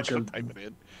whole bunch of type it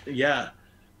in. yeah.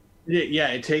 Yeah,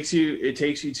 it takes you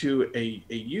to a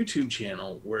YouTube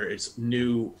channel where it's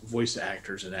new voice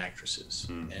actors and actresses,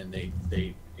 and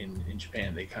they in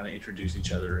Japan they kind of introduce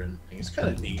each other, and it's kind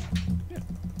of neat. Yeah.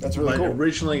 That's really but cool.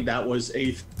 Originally, that was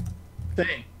a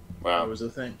thing. Wow, that was a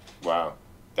thing. Wow,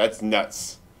 that's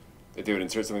nuts. That they would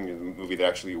insert something in the movie that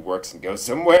actually works and goes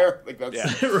somewhere. Like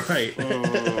that's right.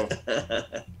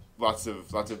 Lots of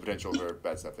potential for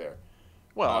bad stuff there.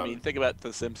 Well, I mean, think about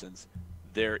The Simpsons.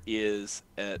 There's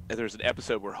an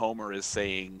episode where Homer is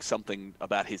saying something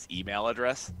about his email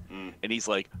address, and he's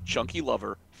like,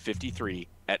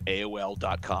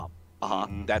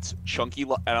 chunkylover53@aol.com. That's chunky,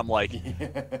 and I'm like,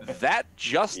 that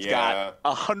just got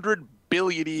 100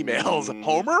 billion emails.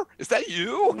 Homer, is that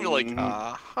you? And you're like,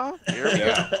 here we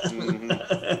go.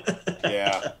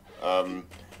 Yeah.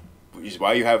 Which is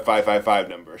why you have 555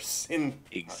 numbers in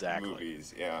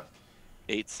movies. Yeah.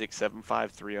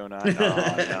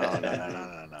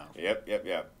 8675309. No. Yep.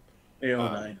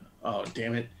 809. Oh,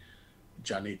 damn it.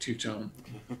 Johnny Two-Tone.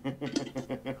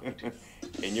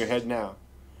 In your head now.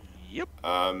 Yep.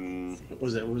 What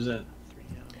was that?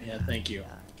 Yeah, thank you.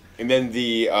 And then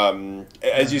the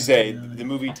as you say, the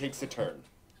movie takes a turn.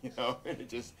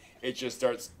 It just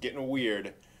starts getting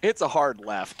weird. It's a hard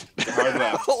left. Hard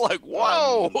left. Like,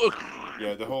 whoa.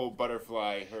 The whole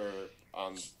butterfly, her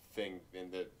thing in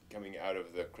the coming out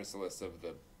of the chrysalis of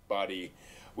the body,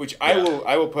 which I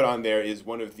will put on there, is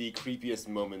one of the creepiest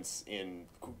moments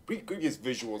creepiest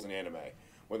visuals in anime,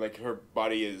 when like her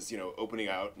body is opening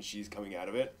out and she's coming out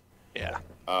of it. Yeah.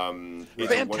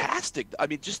 Fantastic. I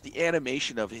mean, just the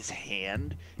animation of his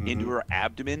hand into her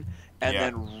abdomen and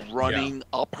then running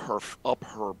up her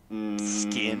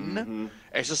skin.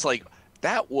 It's just like,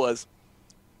 that was.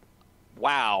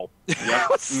 Wow. That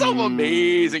was some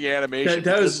amazing animation.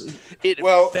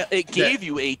 It gave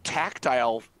you a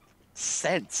tactile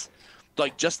sense.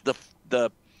 Like just the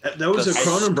that was a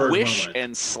Cronenberg squish moment.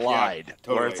 And slide. Yeah,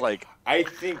 totally. Where it's like,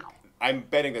 I'm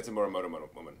betting that's a Morimoto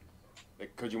moment.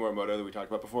 Like Koji Morimoto that we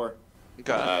talked about before.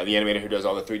 Okay. The animator who does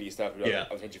all the 3D stuff, who does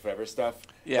Attention Forever stuff.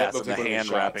 Yeah, so the hand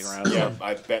wrapping around. Yeah,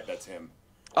 I bet that's him.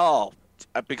 Oh,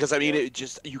 because I mean, it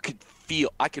just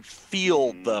I could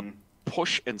feel the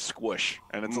push and squish,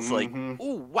 and it's just like,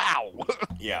 oh wow.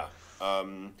 Yeah.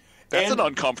 That's an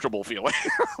uncomfortable feeling.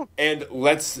 And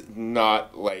let's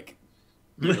not beat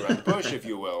around the bush, if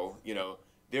you will.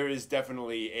 There is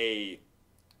definitely a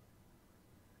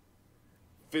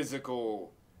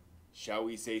physical, shall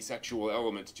we say, sexual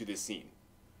element to this scene.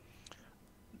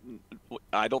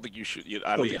 I don't think you should.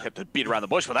 I don't think you have to beat around the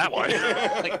bush for that one.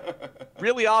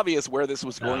 Really obvious where this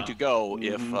was going to go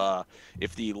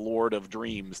if the Lord of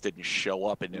Dreams didn't show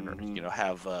up and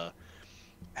have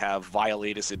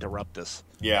Violatus Interruptus.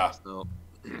 Yeah. So.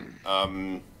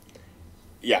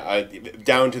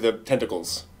 Down to the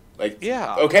tentacles.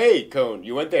 Okay, Cone,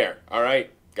 you went there. All right,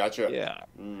 gotcha. Yeah.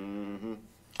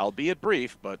 Albeit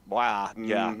brief, but wow.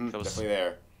 Yeah. Definitely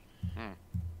there.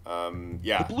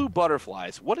 The blue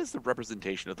butterflies. What is the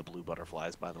representation of the blue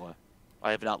butterflies, by the way?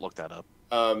 I have not looked that up.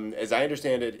 As I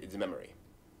understand it, it's a memory.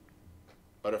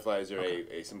 Butterflies are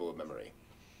a symbol of memory.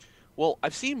 Well,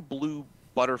 I've seen blue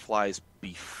butterflies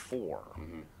before.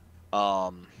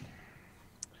 I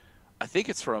think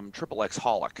it's from Triple X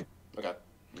Holic. Okay.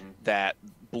 That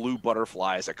blue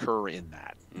butterflies occur in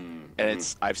that.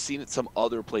 And I've seen it some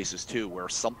other places too, where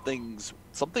something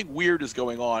weird is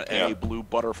going on and a blue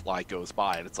butterfly goes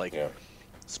by, and it's like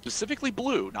specifically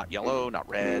blue, not yellow, not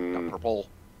red, not purple,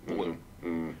 blue.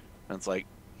 And it's like,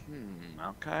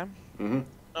 okay. I don't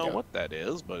know what that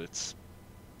is, but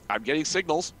I'm getting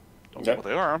signals. Don't know what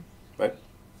they are. Right.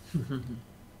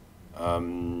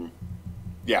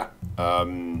 Yeah.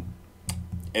 And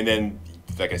then,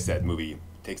 like I said, movie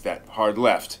takes that hard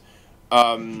left.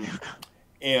 Um,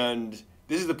 and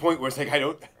this is the point where it's like, I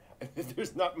don't,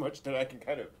 there's not much that I can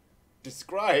kind of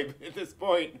describe at this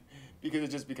point because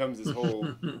it just becomes this whole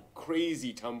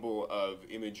crazy tumble of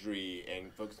imagery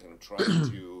and folks kind of trying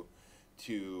to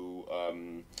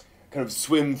kind of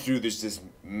swim through this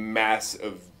mass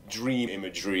of dream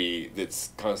imagery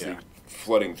that's constantly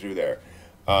flooding through there,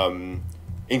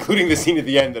 including the scene at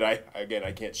the end that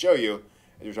I can't show you,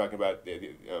 as you were talking about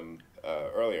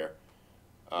earlier,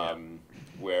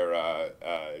 where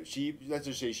she, let's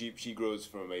just say she grows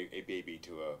from a baby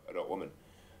to an adult woman,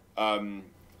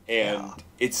 and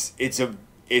it's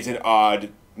an odd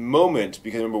moment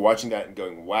because I remember watching that and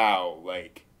going, wow,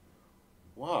 like,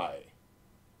 why?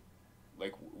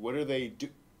 Like, what are they do?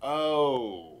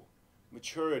 Oh,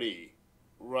 maturity,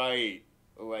 right?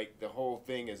 Like the whole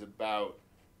thing is about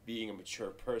being a mature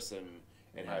person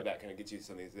and how that kind of gets you to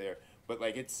something that's there. But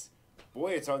like, it's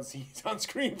on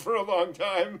screen for a long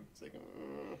time. It's like,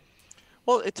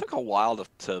 Well, it took a while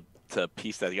to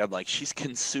piece that together. Like, she's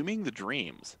consuming the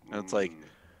dreams, and it's like,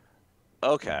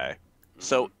 okay,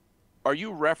 so are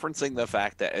you referencing the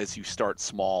fact that as you start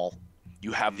small,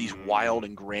 you have these wild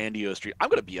and grandiose dreams? I'm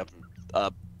going to be a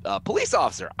police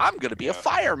officer. I'm going to be a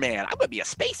fireman. I'm going to be a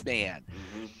spaceman.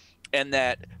 And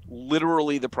that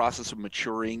literally the process of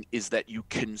maturing is that you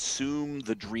consume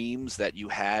the dreams that you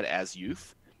had as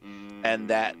youth, and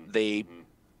that they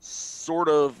sort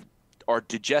of are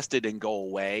digested and go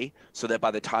away, so that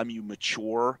by the time you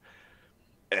mature,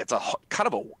 it's a kind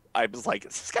of a, I was like,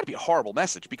 it's got to be a horrible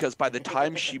message, because by the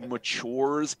time she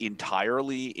matures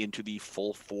entirely into the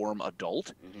full form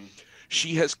adult,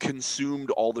 she has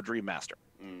consumed all the Dream Master.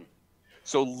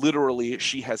 So literally,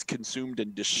 she has consumed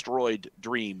and destroyed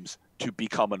dreams to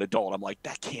become an adult. I'm like,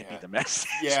 that can't be the message,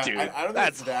 dude. I don't think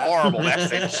That's that horrible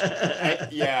message.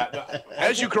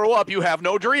 As you grow up, you have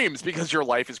no dreams because your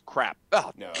life is crap.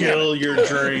 Oh, No. Kill your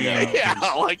dreams. yeah,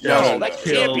 like No,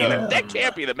 that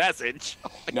can't be the message.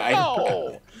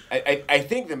 No, I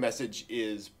think the message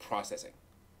is processing,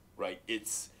 right?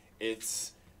 It's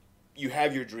you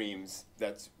have your dreams.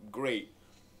 That's great.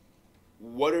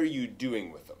 What are you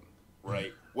doing with them,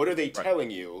 right? What are they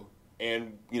telling you?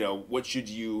 And, how should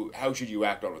you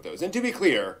act on with those? And to be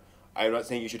clear, I'm not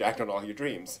saying you should act on all your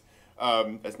dreams.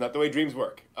 That's not the way dreams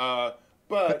work.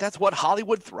 But that's what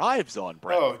Hollywood thrives on,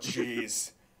 Brett. Oh,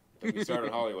 jeez. Don't get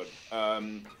started on Hollywood.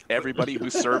 Everybody who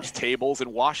serves tables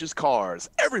and washes cars,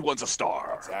 everyone's a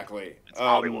star. Exactly. It's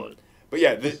Hollywood. But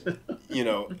yeah, this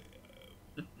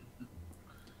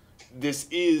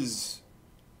is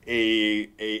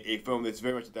a film that's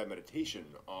very much that meditation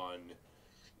on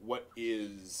what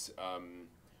does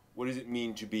it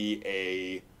mean to be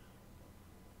a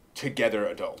together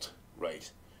adult,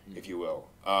 right, if you will.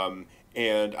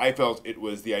 And I felt it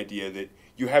was the idea that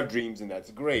you have dreams and that's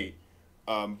great,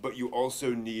 but you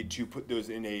also need to put those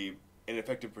in an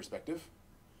effective perspective,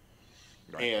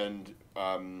 and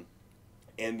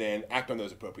then act on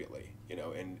those appropriately,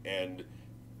 and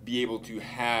be able to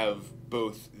have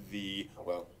both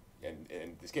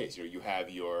in this case, you have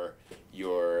your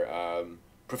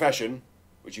profession,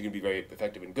 which you can be very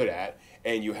effective and good at,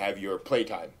 and you have your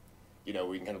playtime, where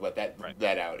you can kind of let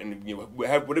that out, and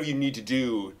whatever you need to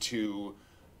do to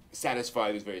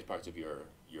satisfy those various parts of your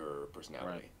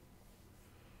personality. Right.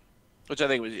 Which I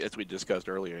think, as we discussed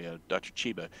earlier, Dr.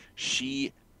 Chiba,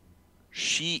 she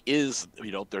is,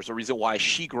 there's a reason why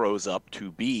she grows up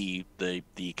to be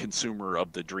the consumer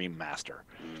of the Dream Master,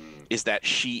 is that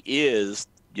she is,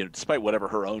 despite whatever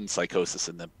her own psychosis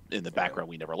in the background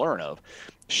we never learn of,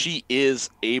 she is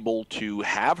able to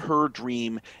have her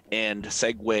dream and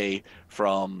segue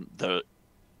from the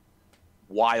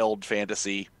wild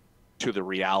fantasy to the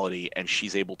reality, and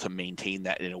she's able to maintain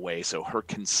that in a way so her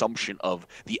consumption of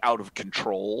the out of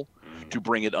control to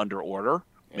bring it under order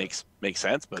makes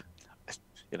sense, but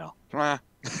who knows?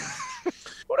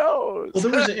 Well,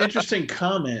 there was an interesting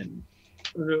comment.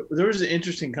 There was an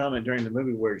interesting comment during the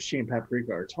movie where she and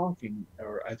Paprika are talking,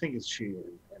 or I think it's she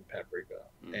and Paprika,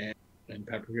 and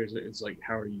Paprika is like,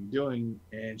 "How are you doing?"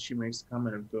 And she makes the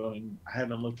comment of going, "I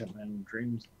haven't looked at my own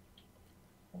dreams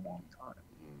in a long time."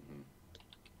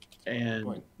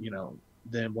 And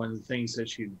then one of the things that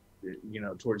she,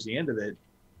 towards the end of it,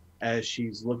 as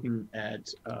she's looking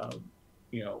at,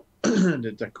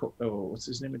 what's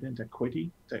his name again?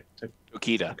 Tokita.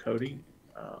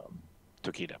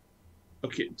 Tokita.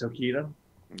 Okay, Tokita.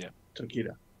 Yeah.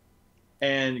 Tokita.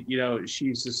 And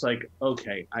she's just like,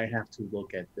 okay, I have to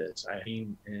look at this. I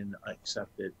mean, and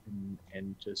accept it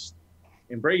and just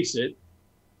embrace it,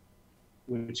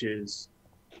 which is,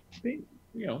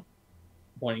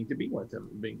 wanting to be with him,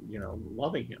 being,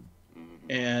 loving him.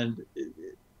 Mm-hmm. And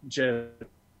just,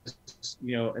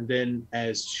 and then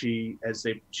as she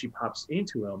pops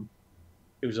into him,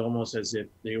 it was almost as if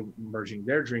they were merging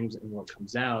their dreams, and what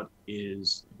comes out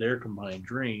is their combined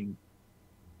dream.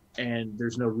 And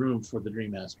there's no room for the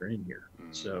Dream Master in here.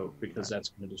 Mm-hmm. So, because that's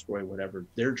going to destroy whatever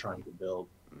they're trying to build.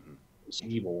 Mm-hmm. It's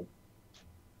evil,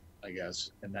 I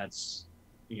guess. And that's,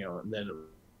 and then,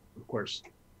 of course,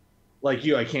 like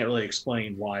you, I can't really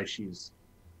explain why she's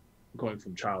going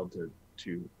from child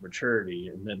to maturity.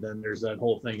 And then there's that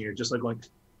whole thing here, just like going,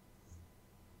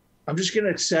 I'm just going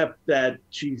to accept that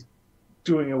she's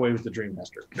doing away with the Dream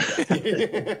Master.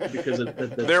 Because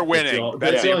they're winning.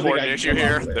 That's the important issue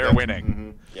here. They're winning.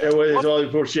 Mm-hmm. Yeah. It's all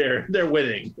for share. They're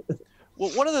winning. Well,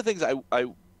 one of the things I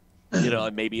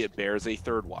and maybe it bears a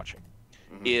third watching,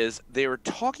 Mm-hmm. is they were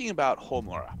talking about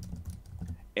Homura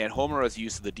and Homura's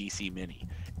use of the DC Mini.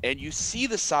 And you see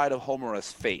the side of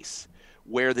Homura's face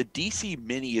where the DC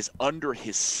Mini is under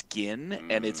his skin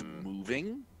and it's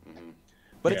moving. Mm-hmm.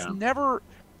 But it's never,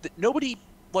 nobody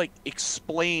like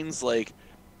explains like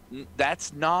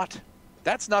that's not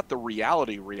the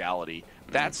reality.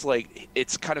 That's like,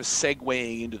 it's kind of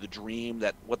segueing into the dream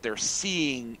that what they're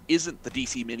seeing isn't the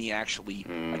DC Mini actually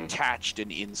attached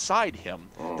and inside him,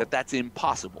 that's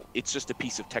impossible. It's just a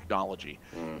piece of technology.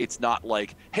 It's not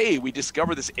like, hey, we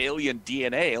discovered this alien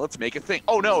DNA, let's make a thing.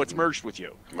 Oh no, it's merged with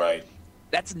you. Right.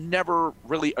 That's never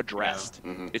really addressed.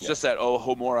 Yeah. Mm-hmm. It's just that,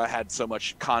 Homura had so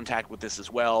much contact with this as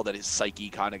well that his psyche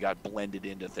kind of got blended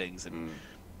into things, and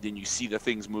then you see the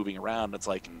things moving around. It's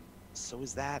like, so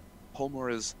is that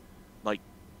Homura's like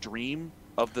dream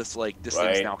of this, like this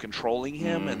thing's now controlling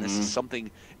him, and this is something,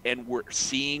 and we're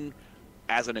seeing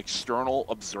as an external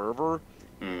observer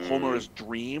Homura's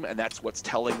dream, and that's what's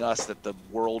telling us that the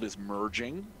world is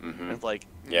merging. And it's like,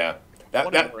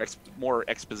 more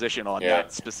exposition on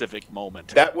that specific moment.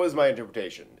 That was my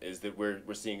interpretation, is that we're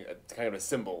seeing a kind of a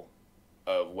symbol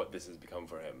of what this has become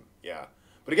for him. Yeah.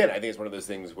 But again, I think it's one of those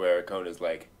things where Cohn is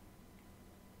like,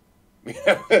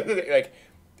 like,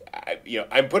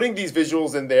 I'm putting these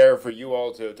visuals in there for you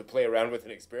all to play around with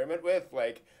and experiment with.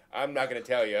 Like, I'm not going to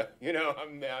tell you,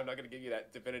 I'm not going to give you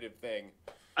that definitive thing.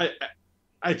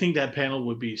 I think that panel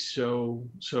would be so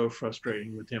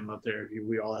frustrating with him up there.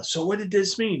 We all ask, so what did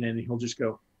this mean? And he'll just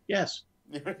go, yes.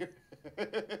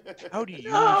 How do you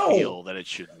feel that it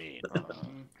should mean?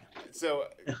 So,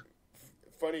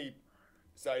 funny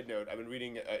side note, I've been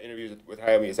reading interviews with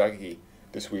Hayao Miyazaki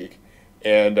this week,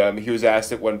 and he was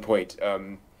asked at one point,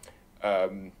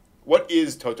 what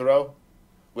is Totoro?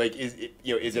 Like, is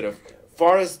it a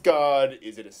forest god?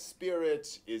 Is it a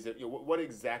spirit? Is it, what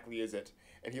exactly is it?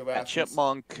 And he laughs. A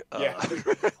chipmunk.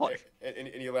 And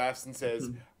he laughs and says,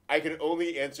 I can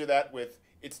only answer that with,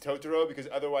 it's Totoro, because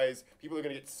otherwise people are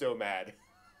going to get so mad.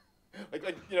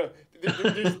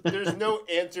 There's no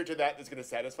answer to that that's going to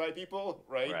satisfy people,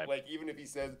 right? Like, even if he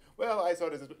says, well, I saw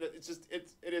it as this, it's just,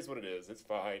 it is what it is. It's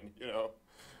fine,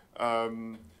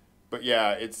 But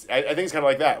yeah, I think it's kind of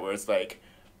like that, where it's like,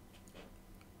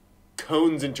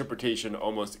 Cohn's interpretation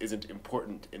almost isn't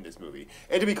important in this movie.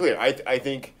 And to be clear, I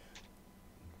think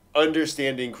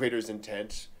understanding creator's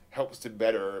intent helps to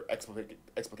better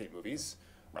explicate movies.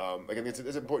 I think it's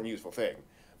an important, useful thing.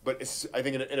 But I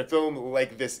think in a film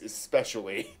like this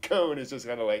especially, Cohn is just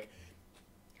kind of like,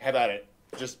 have at it.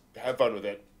 Just have fun with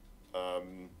it.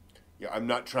 I'm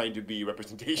not trying to be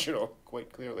representational,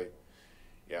 quite clearly.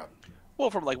 Yeah. Well,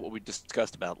 from like what we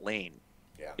discussed about Lane,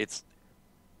 it's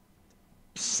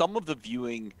some of the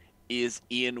viewing is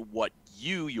in what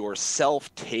you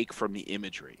yourself take from the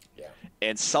imagery. Yeah.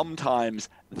 And sometimes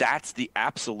that's the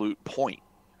absolute point.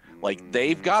 Like,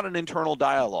 they've got an internal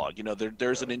dialogue.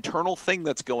 There's an internal thing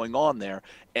that's going on there,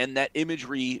 and that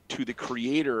imagery to the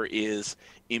creator is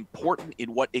important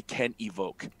in what it can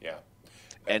evoke. Yeah.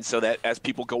 And so that as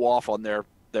people go off on their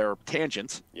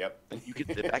tangents,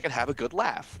 that can have a good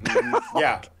laugh.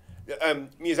 Yeah.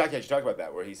 Miyazaki actually talked about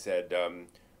that, where he said,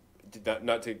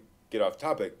 not to get off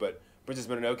topic, but Princess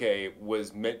Mononoke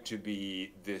was meant to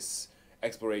be this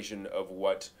exploration of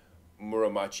what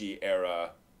Muromachi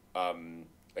era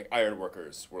like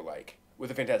ironworkers were like, with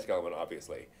a fantastic element,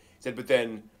 obviously. He said, but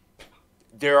then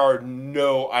there were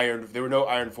no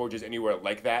iron forges anywhere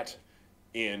like that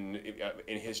in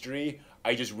history.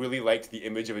 I just really liked the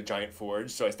image of a giant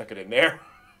forge, so I stuck it in there.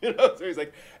 So he's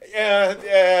like,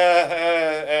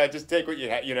 just take what you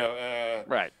have,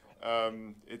 Right.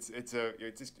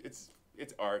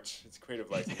 It's art. It's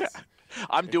creative license. Yeah.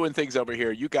 I'm doing things over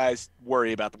here. You guys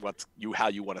worry about how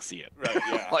you want to see it. Right.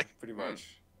 Yeah. Pretty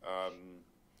much.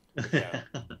 Yeah.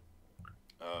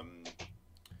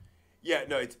 Yeah,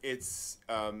 no, it's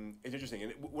interesting,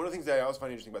 and one of the things that I also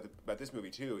find interesting about this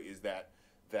movie too is that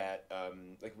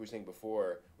like we were saying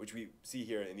before, which we see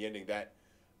here in the ending, that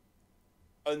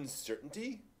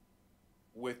uncertainty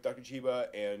with Dr. Chiba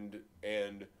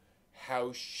and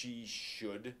how she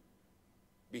should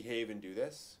behave and do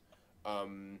this,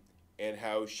 and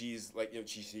how she's like,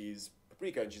 she sees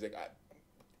Paprika and she's like,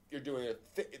 "You're doing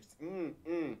it's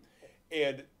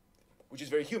and which is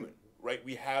very human, right?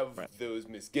 We have Right. those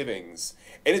misgivings,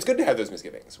 and it's good to have those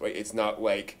misgivings, right? It's not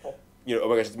like, oh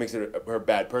my gosh, it makes her a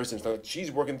bad person. It's not like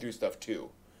she's working through stuff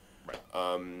too, Right.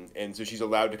 and so she's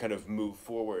allowed to kind of move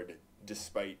forward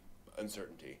despite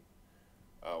uncertainty,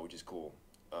 which is cool.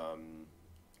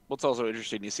 What's also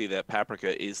interesting to see that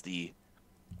Paprika is the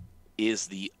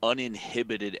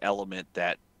uninhibited element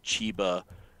that Chiba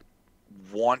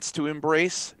wants to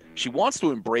embrace. She wants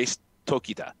to embrace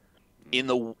Tokita in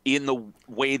the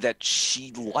way that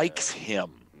she likes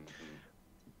him.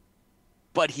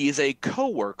 But he is a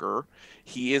coworker.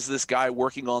 He is this guy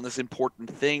working on this important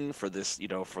thing for this,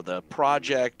 for the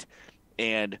project,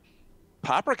 and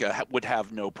Paprika would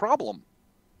have no problem.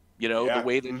 Yeah. The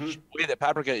way that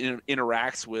Paprika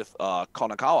interacts with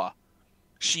Konakawa,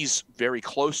 she's very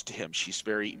close to him. She's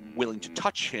very willing to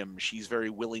touch him. She's very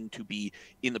willing to be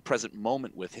in the present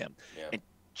moment with him. Yeah. And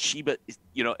Chiba,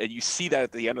 and you see that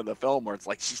at the end of the film where it's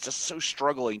like she's just so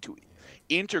struggling to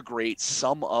integrate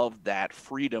some of that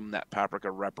freedom that Paprika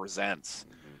represents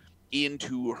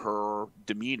into her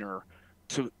demeanor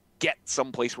to get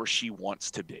someplace where she wants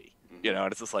to be. And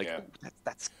it's just like, ooh,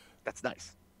 that's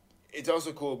nice. It's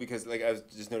also cool because, like, I was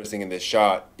just noticing in this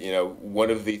shot, one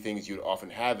of the things you'd often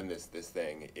have in this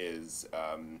thing is,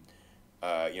 one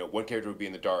character would be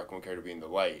in the dark, one character would be in the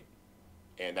light,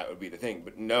 and that would be the thing.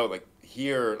 But no, like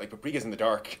here, like Paprika's in the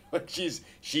dark. Like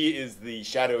she is the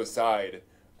shadow side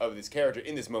of this character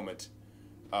in this moment,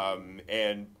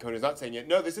 and Conan's not saying yet.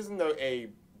 No, this isn't a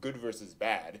good versus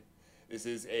bad. This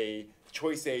is a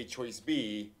choice A, choice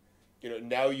B.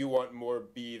 Now you want more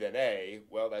B than A.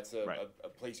 Well, that's a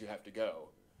place you have to go.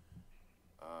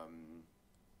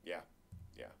 Yeah.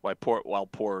 While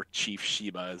poor Chief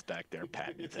Shiba is back there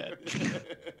patting his head.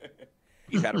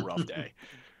 He's had a rough day.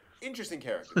 Interesting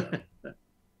character, though.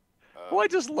 Well, I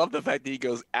just love the fact that he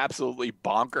goes absolutely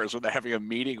bonkers when they're having a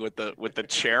meeting with the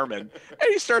chairman, and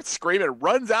he starts screaming,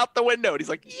 runs out the window, and he's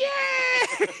like,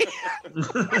 "Yeah!"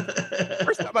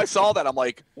 First time I saw that, I'm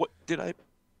like, "What did I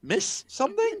miss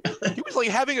something?" He was like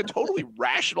having a totally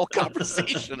rational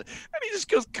conversation, and he just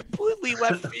goes completely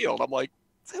left field. I'm like,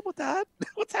 "What's up with that?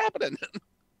 What's happening?"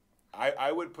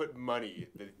 I would put money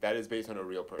that is based on a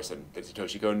real person that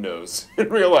Satoshi Kon knows in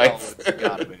real life. It's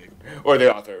gotta be. Or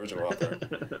the original author.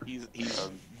 He's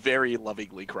very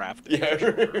lovingly crafted. Yeah.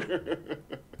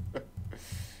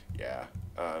 Yeah.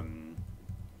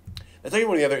 That's actually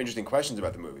one of the other interesting questions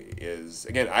about the movie is,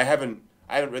 again, I haven't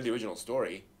read the original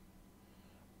story.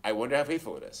 I wonder how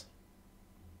faithful it is.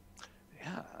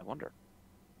 Yeah, I wonder.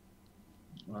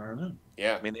 I don't know.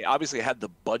 Yeah. I mean, they obviously had the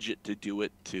budget to do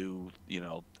it to,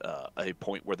 a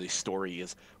point where the story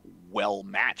is well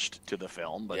matched to the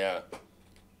film. But yeah.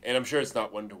 And I'm sure it's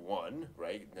not 1-to-1,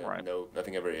 right? Right. No,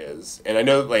 nothing ever is. And I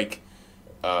know, like,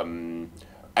 I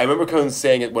remember Cohn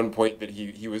saying at one point that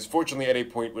he was fortunately at a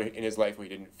point in his life where he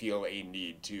didn't feel a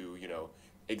need to,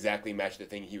 exactly match the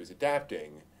thing he was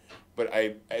adapting. But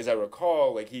as I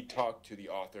recall, like, he talked to the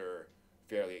author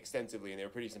fairly extensively, and they were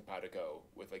pretty simpatico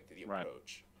with, like, the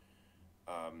approach.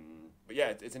 But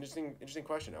yeah, it's an interesting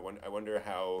question. I wonder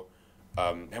how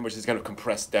much is kind of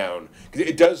compressed down, because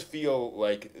it does feel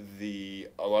like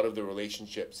a lot of the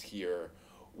relationships here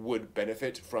would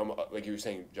benefit from, like you were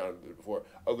saying, John, before,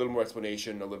 a little more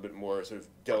explanation, a little bit more sort of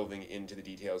delving into the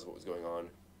details of what was going on.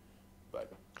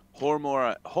 But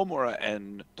Homura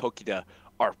and Tokita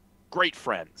are great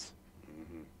friends.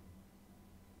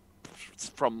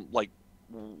 From like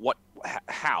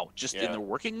how just in their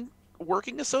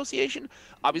working association.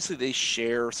 Obviously they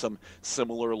share some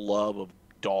similar love of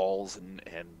dolls and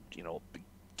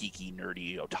geeky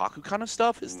nerdy otaku kind of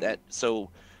stuff. Is that so?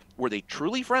 Were they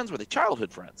truly friends? Were they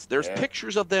childhood friends? There's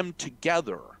pictures of them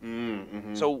together.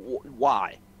 So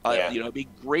why? It'd be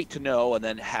great to know, and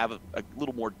then have a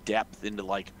little more depth into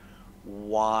like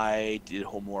why did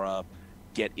Homura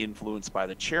get influenced by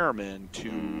the chairman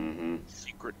to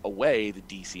secret away the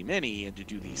DC Mini and to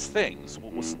do these things?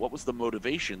 What was the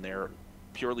motivation there?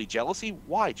 Purely jealousy?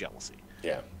 Why jealousy?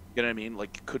 Yeah. You know what I mean?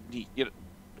 Like, couldn't he?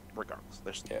 Regardless,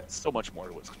 there's so much more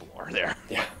to explore there.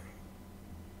 Yeah.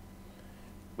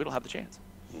 We don't have the chance.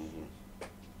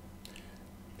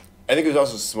 I think it was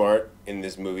also smart in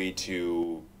this movie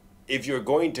to, if you're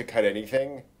going to cut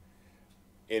anything,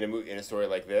 in a story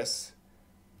like this,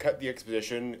 cut the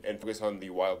exposition and focus on the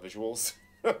wild visuals.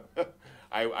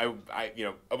 I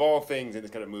of all things in this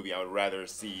kind of movie, I would rather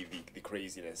see the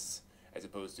craziness as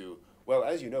opposed to, well,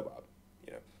 as you know, Bob,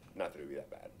 not that it would be that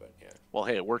bad, but yeah. Well,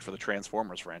 hey, it worked for the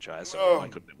Transformers franchise, so Oh. why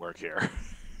couldn't it work here?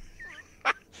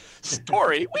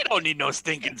 Story? We don't need no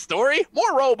stinking story.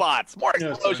 More robots, more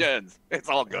explosions. It's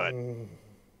all good.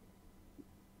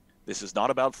 This is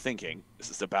not about thinking. This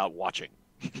is about watching.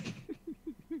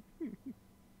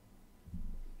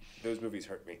 Those movies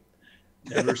hurt me.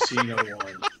 Never seen a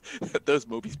one. Those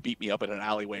movies beat me up in an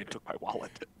alleyway and took my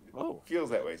wallet. Oh, Feels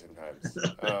that way sometimes.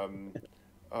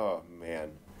 Oh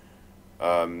man.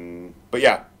 But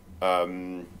yeah,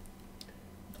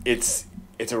 it's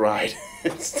a ride.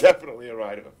 It's definitely a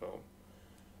ride of a film.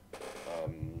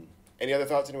 Any other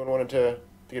thoughts anyone wanted to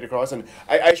get across? And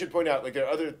I should point out, like, there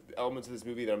are other elements of this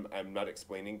movie that I'm not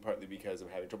explaining, partly because I'm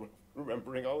having trouble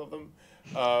remembering all of them,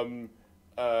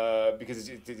 because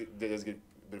it does get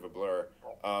a bit of a blur,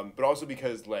 but also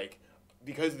because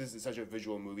this is such a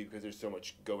visual movie, because there's so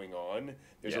much going on,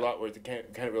 there's a lot where it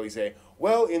can't really say,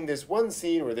 well, in this one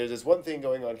scene where there's this one thing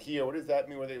going on here, what does that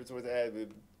mean?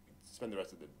 Spend the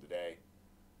rest of the day.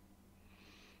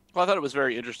 well, I thought it was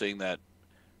very interesting that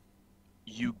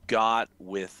you got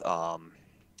with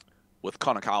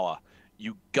Konakawa,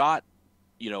 you got,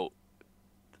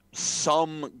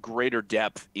 some greater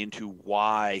depth into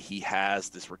why he has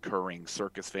this recurring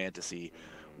circus fantasy,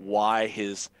 why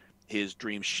his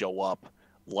dreams show up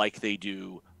like they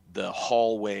do, the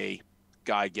hallway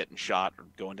guy getting shot or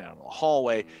going down the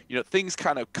hallway. Things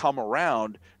kind of come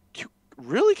around to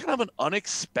really kind of an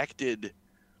unexpected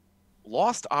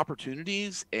lost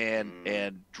opportunities and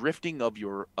drifting of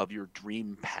your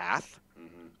dream path.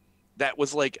 That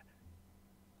was like,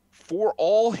 for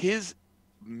all his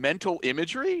mental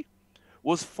imagery,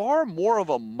 was far more of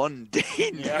a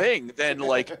mundane thing than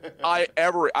like I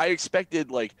expected.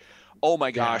 Like, oh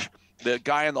my gosh, the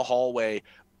guy in the hallway,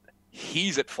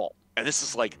 he's at fault, and this is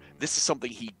something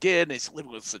he did, and he's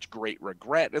living with such great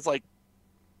regret. It's like,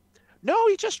 no,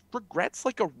 he just regrets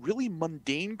like a really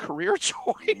mundane career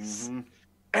choice,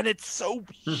 and it's so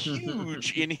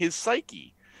huge in his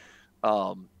psyche.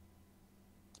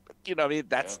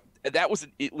 That was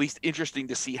at least interesting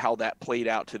to see how that played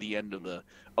out to the end of the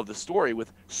story,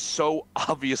 with so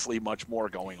obviously much more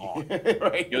going on.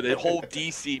 Right. The whole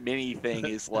DC mini thing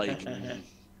is like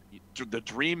the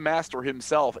Dream Master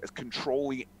himself is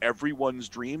controlling everyone's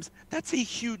dreams. That's a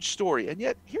huge story, and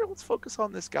yet here, let's focus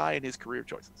on this guy and his career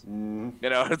choices.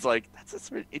 It's like that's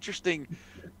an interesting,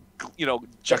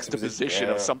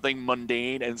 juxtaposition of something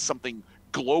mundane and something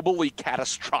globally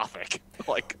catastrophic.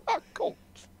 Like, oh, cool.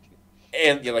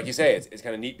 And like you say, it's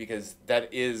kind of neat, because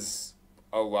that is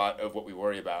a lot of what we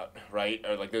worry about, right?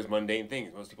 Or like those mundane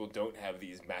things. Most people don't have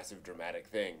these massive dramatic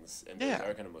things, and those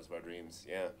are kind of most of our dreams.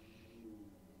 Yeah.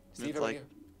 Steve, how about you?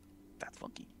 That's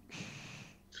funky.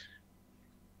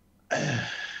 I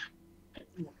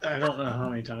don't know how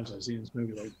many times I've seen this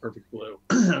movie, like Perfect Blue.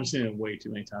 I've seen it way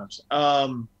too many times.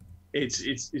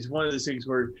 It's one of those things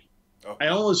where I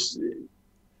almost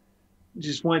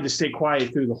just wanted to stay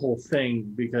quiet through the whole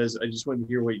thing, because I just wanted to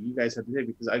hear what you guys have to say,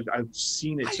 because I've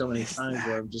seen it so many times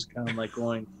where I'm just kind of like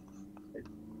going,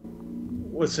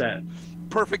 what's that?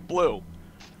 Perfect Blue.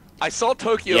 I saw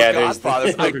Tokyo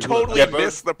Godfathers. I totally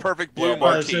missed the Perfect Blue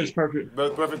marquee.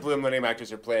 Both Perfect Blue and Millennium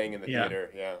Actors are playing in the theater.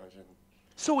 Yeah.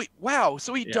 So he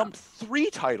dumped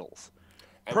 3 titles.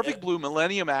 Perfect Blue,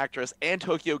 Millennium Actress, and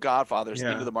Tokyo Godfathers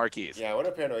into the marquees. Yeah, I wonder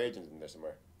if Paranoid Agent's in there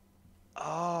somewhere.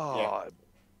 Oh,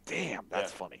 damn,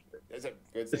 that's funny. Is it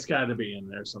good? It's got to be in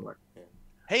there somewhere. Yeah.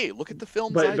 Hey, look at the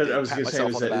films but I I was going to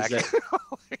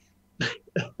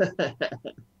say,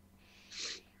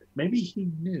 maybe he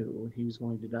knew he was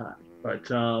going to die, but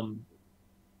the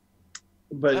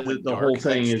whole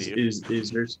thing is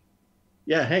there's,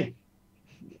 hey,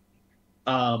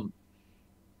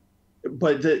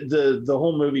 but the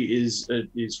whole movie is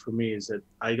for me is that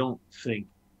I don't think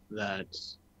that,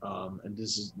 and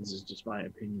this is just my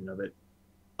opinion of it,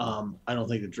 I don't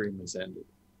think the dream has ended.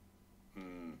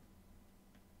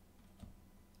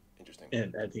 Interesting.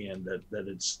 And at the end, that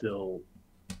it's still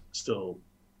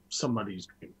somebody's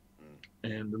dream.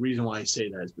 And the reason why I say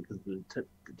that is because the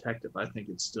detective, I think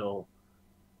it's still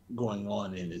going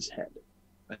on in his head.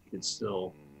 I think it's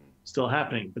still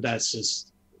happening. But that's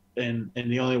just, and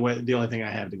the only thing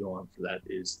I have to go on for that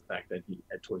is the fact that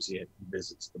towards the end he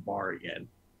visits the bar again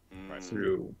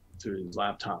through his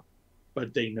laptop.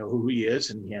 But they know who he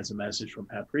is, and he has a message from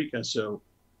Paprika. So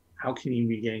how can he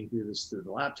be getting through this through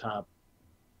the laptop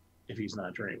if he's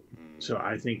not dreaming? So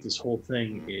I think this whole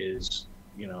thing is,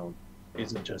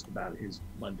 isn't just about his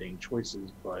mundane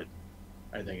choices, but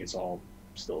I think it's all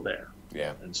still there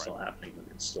Yeah. and still happening, and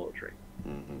it's still a trait.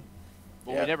 Mm-hmm.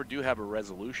 Well, we never do have a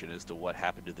resolution as to what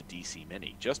happened to the DC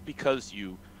Mini. Just because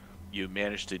you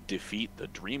managed to defeat the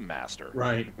Dream Master,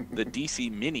 Right. the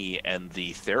DC Mini and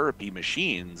the therapy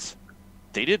machines,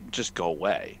 they didn't just go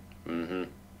away. Mm-hmm.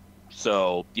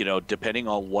 So, depending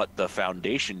on what the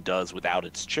Foundation does without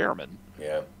its chairman,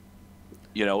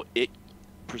 it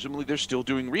presumably they're still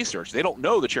doing research. They don't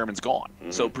know the chairman's gone.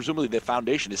 Mm-hmm. So presumably the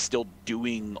Foundation is still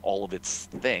doing all of its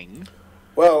thing.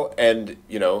 Well, and,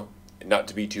 not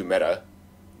to be too meta,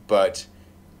 but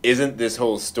isn't this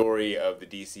whole story of the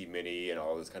DC Mini and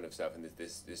all this kind of stuff and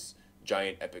this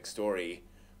giant epic story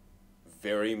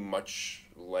very much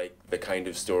like the kind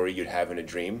of story you'd have in a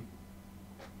dream?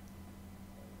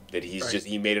 That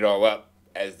he made it all up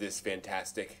as this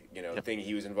fantastic, thing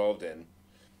he was involved in.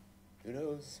 Who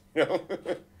knows?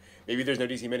 Maybe there's no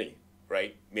DC Mini,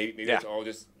 right? Maybe it's all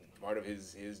just part of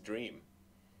his dream.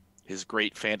 His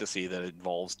great fantasy that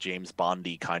involves James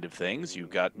Bondy kind of things.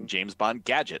 You've got James Bond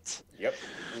gadgets. Yep.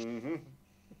 Mm-hmm.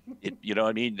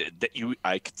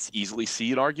 I could easily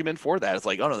see an argument for that. It's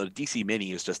like, oh no, the DC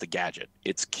Mini is just a gadget.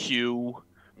 It's Q.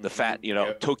 The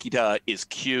Tokita is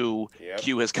Q. Yep.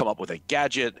 Q has come up with a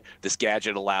gadget. This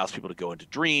gadget allows people to go into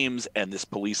dreams, and this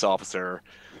police officer,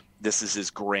 this is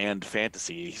his grand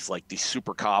fantasy. He's like the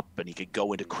super cop, and he could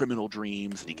go into criminal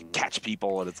dreams, and he could catch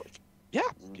people, and it's like,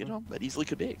 that easily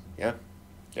could be. Yeah.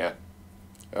 Yeah.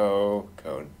 Oh,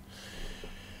 Cone.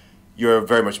 You're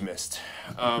very much missed.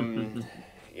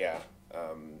 Yeah.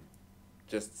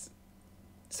 Just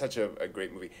such a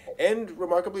great movie. And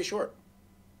remarkably short.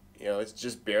 It's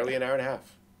just barely an hour and a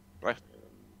half. Right.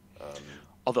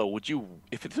 Although,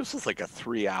 if this was like a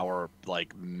 3-hour,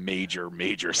 like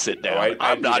major sit down,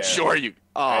 I'm not sure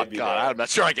I'm not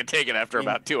sure I can take it after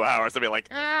about 2 hours. I'd be like,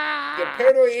 The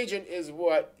Paranoid Agent is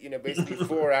what, basically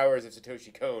 4 hours of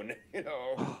Satoshi Kon,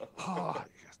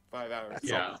 5 hours.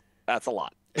 Yeah. That's a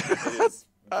lot. It is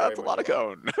That's a lot of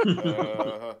Cone.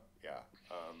 Yeah.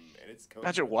 And it's Cone.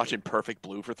 Imagine watching Perfect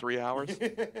Blue for 3 hours.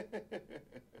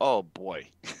 Oh, boy.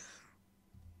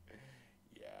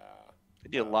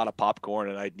 I'd need a lot of popcorn,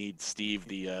 and I'd need Steve,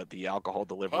 the alcohol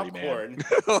delivery man.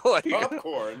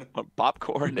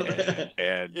 Popcorn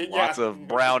and lots of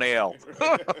brown ale.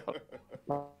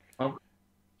 Gosh.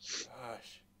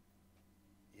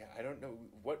 Yeah, I don't know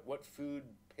what food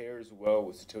pairs well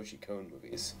with Satoshi Kon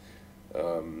movies.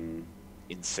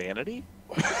 Insanity?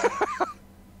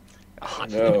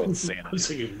 No. Insanity. I'm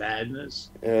thinking madness.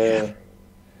 That's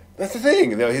the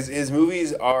thing, though. His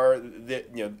movies are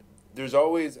that there's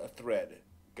always a thread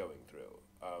going through.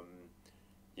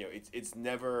 It's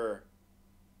never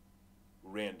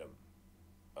random.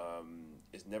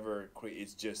 It's never.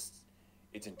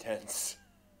 It's intense.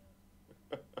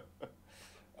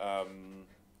 How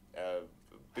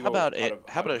about a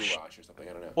goulash or something?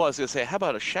 I don't know. Well, I was gonna say, how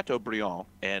about a Chateaubriand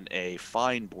and a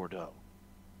fine Bordeaux?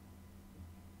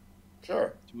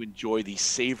 Sure. To enjoy the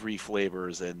savory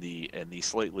flavors and the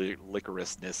slightly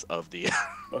licorousness of the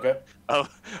Okay.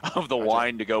 of the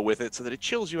wine to go with it, so that it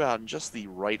chills you out in just the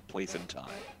right place and time.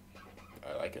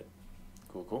 I like it.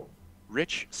 Cool.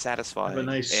 Rich, satisfying. Have a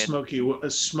nice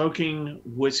smoking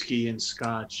whiskey and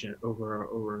scotch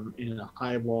over in a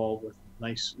highball with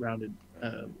nice rounded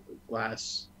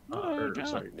glass. There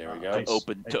we go.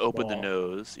 To open the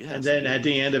nose. Yes. And then at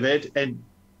the end of it, and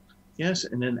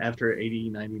then after 80,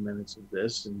 90 minutes of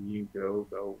this, and you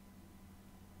go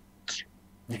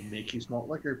and make you smell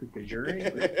liquor because you're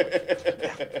angry.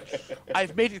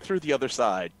 I've made it through the other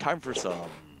side. Time for some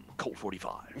Colt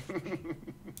 45.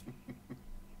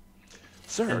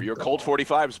 Sir, your Colt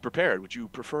 45 is prepared. Would you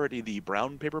prefer it in the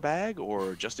brown paper bag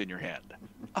or just in your hand?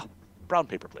 Oh, brown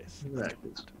paper, please.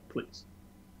 Please.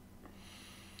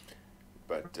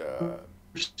 But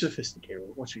sophisticated.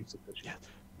 What's your sophisticated? Yeah.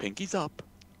 Pinky's up.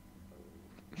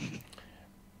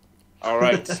 All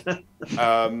right.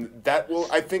 That will,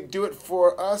 I think, do it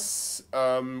for us.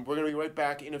 We're going to be right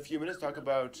back in a few minutes, talk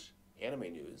about anime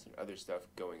news and other stuff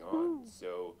going on.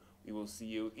 So we will see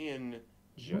you in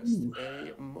just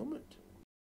a moment.